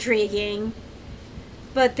be intriguing.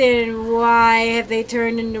 But then why have they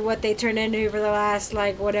turned into what they turned into for the last,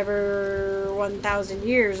 like, whatever, 1,000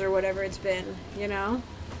 years or whatever it's been, you know?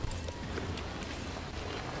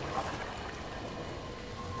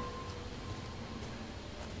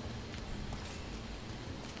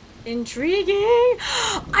 Intriguing!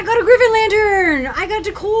 I got a Griffin Lantern! I got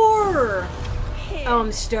decor! Here, Oh,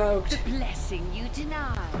 I'm stoked. the blessing you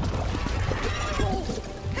denied.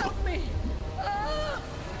 Help me!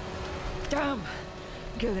 Damn!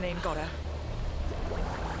 Gillinane got her.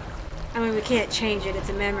 I mean, we can't change it. It's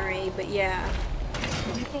a memory, but yeah.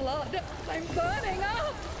 Blood! I'm burning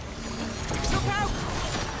up! Look out!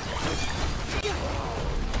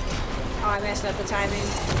 Oh, I messed up the timing.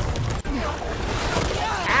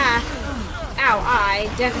 Ah! Ow, I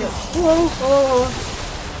definitely... Whoa!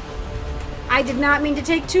 I did not mean to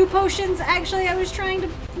take 2 potions. Actually, I was trying to...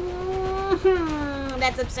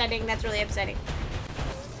 That's upsetting. That's really upsetting.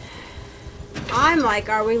 I'm like,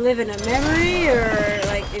 are we living a memory? Or,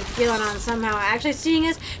 like, is Gillinan somehow actually seeing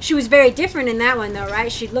us? She was very different in that one, though,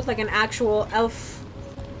 right? She looked like an actual elf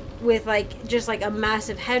with, like, just, like, a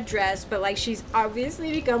massive headdress. But, like, she's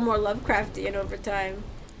obviously become more Lovecraftian over time.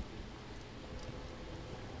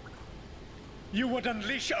 You would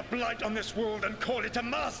unleash a blight on this world and call it a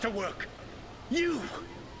masterwork. You,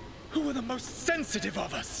 who are the most sensitive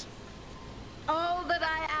of us. All that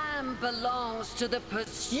I am belongs to the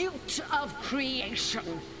pursuit of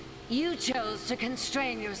creation. You chose to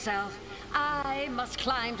constrain yourself. I must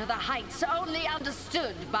climb to the heights only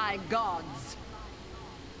understood by gods.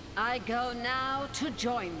 I go now to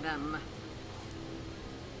join them.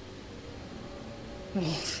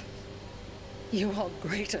 Wolf, you are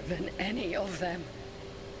greater than any of them.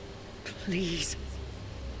 Please,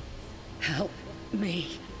 help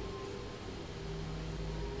me.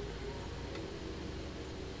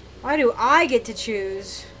 Why do I get to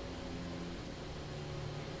choose?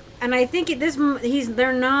 And I think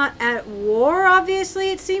they're not at war,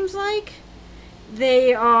 obviously, it seems like.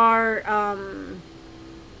 They are,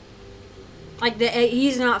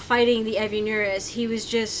 he's not fighting the Evinuris. He was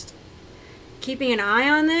just keeping an eye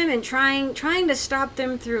on them and trying to stop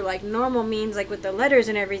them through, like, normal means, like with the letters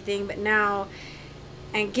and everything, but now...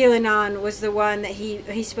 And Gillinan was the one that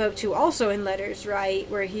he spoke to also in letters, right?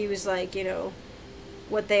 Where he was like, you know...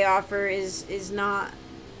 What they offer is not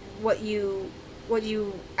what you what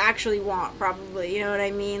you actually want, probably. You know what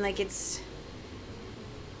I mean? Like, it's...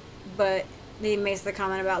 But he makes the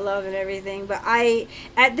comment about love and everything. But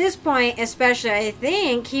at this point, especially, I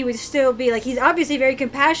think he would still be, like, he's obviously very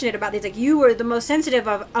compassionate about this. Like, you were the most sensitive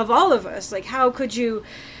of all of us. Like, how could you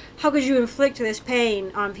inflict this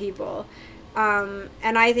pain on people? And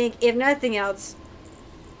I think, if nothing else,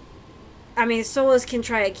 I mean, Solas can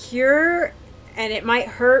try a cure, and it might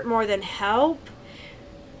hurt more than help.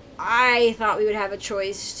 I thought we would have a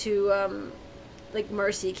choice to, like,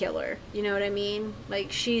 mercy kill her. You know what I mean?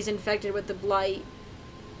 Like, she's infected with the blight,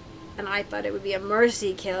 and I thought it would be a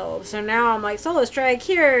mercy kill. So now I'm like, Solas, try a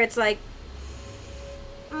cure. It's like,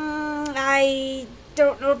 I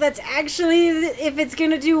don't know if that's actually, if it's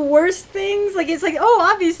gonna do worse things. Like, it's like, oh,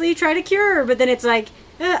 obviously try to cure her, but then it's like,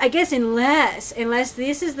 I guess unless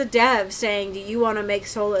this is the dev saying, do you want to make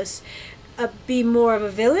Solas be more of a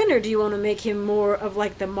villain, or do you want to make him more of,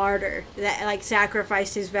 like, the martyr that, like,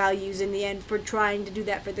 sacrificed his values in the end for trying to do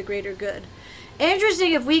that for the greater good?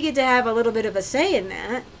 Interesting if we get to have a little bit of a say in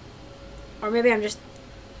that. Or maybe I'm just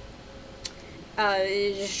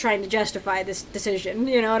trying to justify this decision,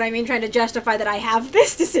 you know what I mean? Trying to justify that I have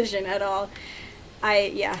this decision at all.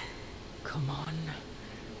 Yeah. Come on.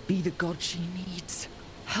 Be the god she needs.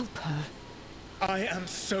 Help her. I am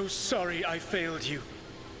so sorry I failed you.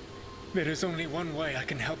 There is only one way I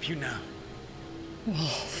can help you now.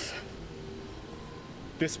 Wolf.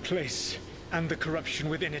 This place and the corruption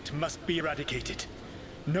within it must be eradicated.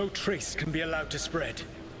 No trace can be allowed to spread.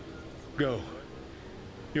 Go.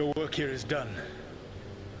 Your work here is done.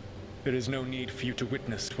 There is no need for you to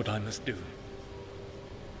witness what I must do.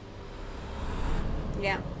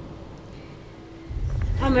 Yeah.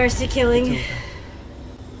 A mercy killing.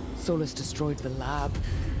 Solas destroyed the lab,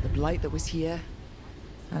 the blight that was here,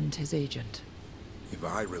 and his agent. If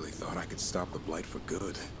I really thought I could stop the blight for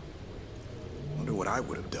good, wonder what I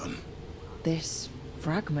would have done. This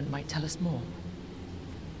fragment might tell us more.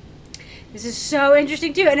 This is so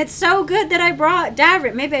interesting too, and it's so good that I brought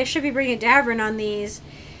Davrin. Maybe I should be bringing Davrin on these,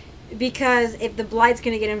 because if the blight's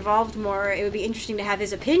going to get involved more, it would be interesting to have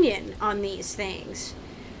his opinion on these things,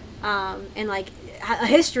 and like a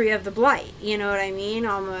history of the blight. You know what I mean?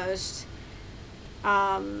 Almost.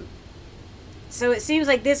 So it seems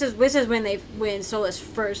like this is when Solas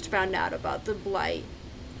first found out about the blight,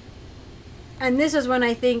 and this is when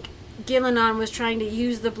I think Gillenon was trying to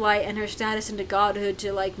use the blight and her status into godhood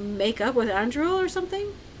to, like, make up with Andril or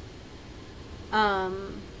something.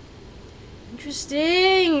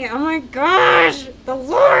 Interesting. Oh my gosh, the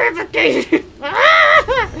lore implication.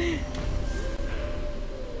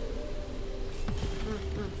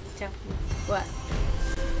 What?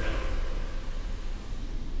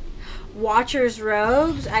 Watcher's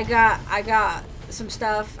robes. I got some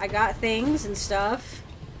stuff. I got things and stuff.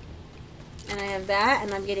 And I have that,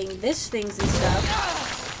 and I'm getting this things and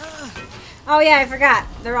stuff. Oh yeah, I forgot.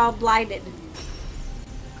 They're all blinded.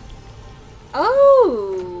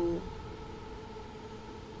 Oh!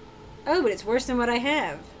 Oh, but it's worse than what I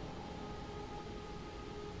have.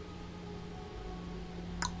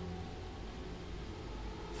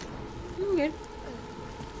 I'm good.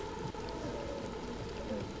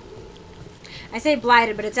 I say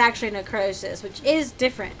blighted, but it's actually necrosis, which is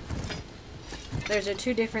different. Those are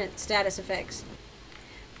two different status effects.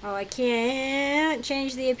 Oh, I can't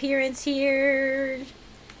change the appearance here.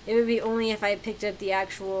 It would be only if I picked up the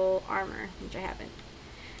actual armor, which I haven't.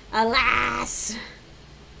 Alas!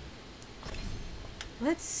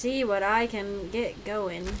 Let's see what I can get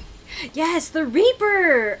going. Yes, the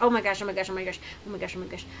Reaper! Oh my gosh, oh my gosh, oh my gosh. Oh my gosh, oh my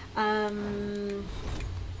gosh.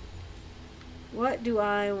 What do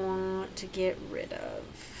I want to get rid of?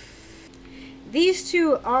 These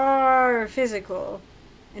two are physical,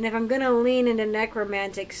 and if I'm gonna lean into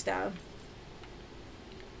necromantic stuff,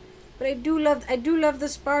 but I do love the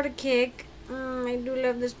Sparta kick. I do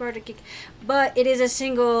love the Sparta kick, but it is a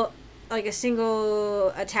single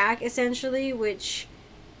attack essentially, which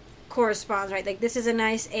corresponds, right? Like, this is a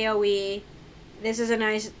nice AOE, this is a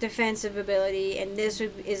nice defensive ability, and this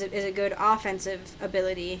is a good offensive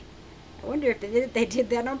ability. I wonder if they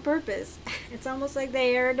did that on purpose. It's almost like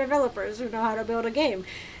they are developers who know how to build a game.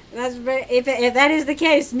 That's very, if that is the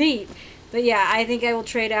case, neat. But yeah, I think I will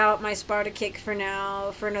trade out my Sparta kick for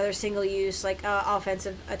now for another single use, like,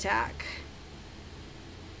 offensive attack.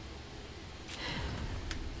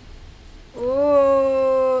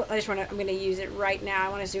 Oh, I'm gonna use it right now. I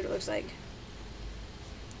want to see what it looks like.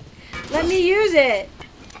 Let me use it.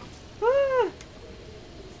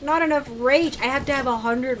 Not enough rage. I have to have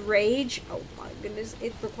 100 rage. Oh my goodness.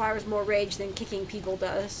 It requires more rage than kicking people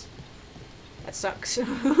does. That sucks.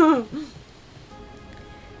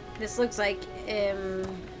 this looks like,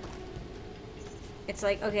 it's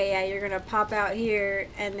like, okay, yeah, you're gonna pop out here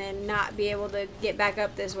and then not be able to get back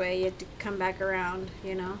up this way. You have to come back around,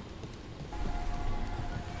 you know?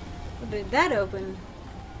 What did that open?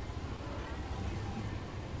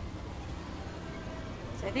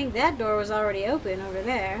 So I think that door was already open over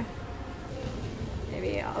there.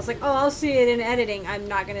 Maybe I was like, oh, I'll see it in editing. I'm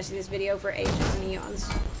not gonna see this video for ages and eons.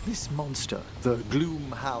 This monster, the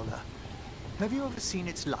Gloom Howler, have you ever seen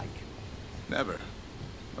its like? Never.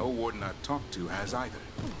 No warden I've talked to has either.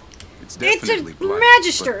 It's definitely a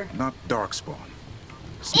magister, but not darkspawn.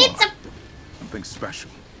 Smart. It's a something special.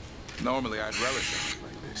 Normally I'd relish something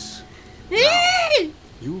like this. Now,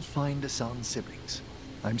 you'll find Asan's siblings,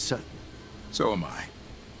 I'm certain. So am I.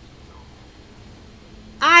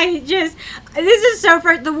 This is so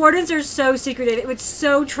far, the wardens are so secretive. It would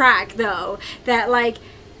so track, though, that, like,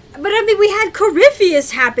 but I mean, we had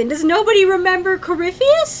Corypheus happen. Does nobody remember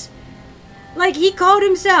Corypheus? Like, he called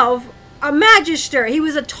himself a magister. He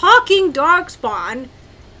was a talking darkspawn,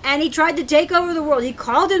 and he tried to take over the world. He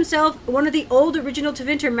called himself one of the old original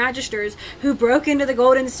Tevinter magisters who broke into the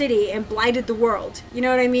Golden City and blighted the world. You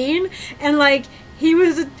know what I mean? And, like, he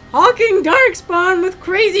was a talking darkspawn with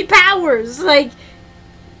crazy powers. Like,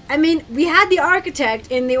 I mean, we had the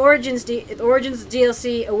Architect in the Origins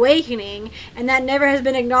DLC Awakening, and that never has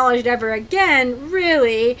been acknowledged ever again,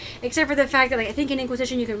 really, except for the fact that, like, I think in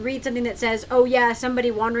Inquisition you can read something that says, oh yeah,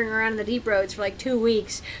 somebody wandering around in the deep roads for like 2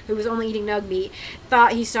 weeks who was only eating nug meat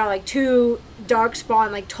thought he saw like 2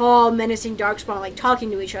 darkspawn, like tall, menacing darkspawn, like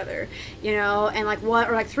talking to each other, you know, and like one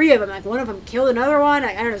or like 3 of them, like one of them killed another one.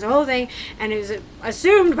 I don't know, the whole thing, and it was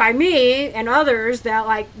assumed by me and others that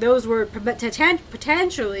like those were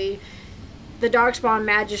potentially the darkspawn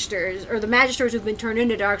magisters, or the magisters who've been turned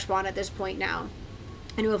into darkspawn at this point now,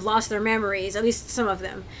 and who have lost their memories, at least some of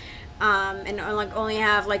them, and like only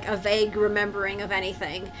have like a vague remembering of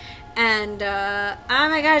anything. And oh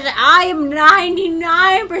my gosh, I am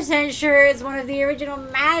 99% sure it's one of the original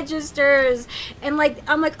magisters. And like,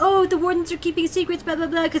 I'm like, oh, the wardens are keeping secrets, blah blah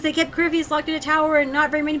blah, because they kept Corypheus locked in a tower and not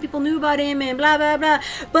very many people knew about him, and blah blah blah.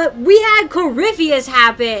 But we had Corypheus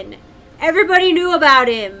happen. Everybody knew about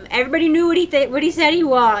him. Everybody knew what he said he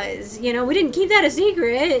was. You know, we didn't keep that a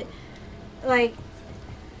secret. Like,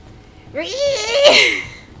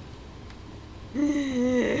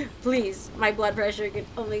 please, my blood pressure can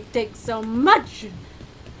only take so much.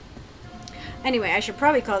 Anyway, I should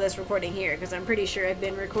probably call this recording here, because I'm pretty sure I've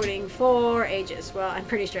been recording for ages. Well, I'm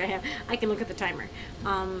pretty sure I have. I can look at the timer.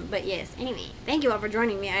 But yes, anyway, thank you all for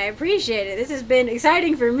joining me. I appreciate it. This has been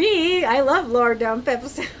exciting for me. I love lore dump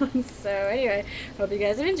episodes. So anyway, hope you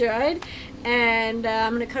guys have enjoyed. And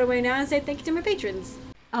I'm going to cut away now and say thank you to my patrons.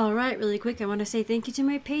 Alright, really quick, I want to say thank you to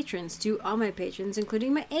my patrons, to all my patrons,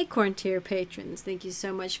 including my Acorn tier patrons. Thank you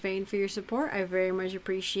so much, Fane, for your support. I very much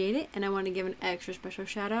appreciate it. And I want to give an extra special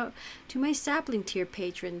shout out to my Sapling tier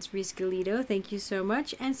patrons, Reese Galito, thank you so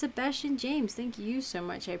much, and Sebastian James, thank you so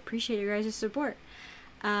much. I appreciate your guys' support.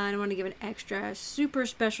 And I want to give an extra super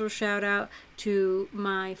special shout out to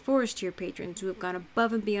my Forest tier patrons who have gone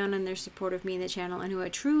above and beyond in their support of me and the channel, and who I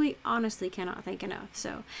truly, honestly cannot thank enough.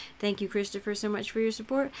 So thank you, Christopher, so much for your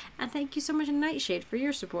support, and thank you so much, Nightshade, for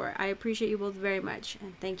your support. I appreciate you both very much,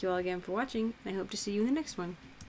 and thank you all again for watching, and I hope to see you in the next one.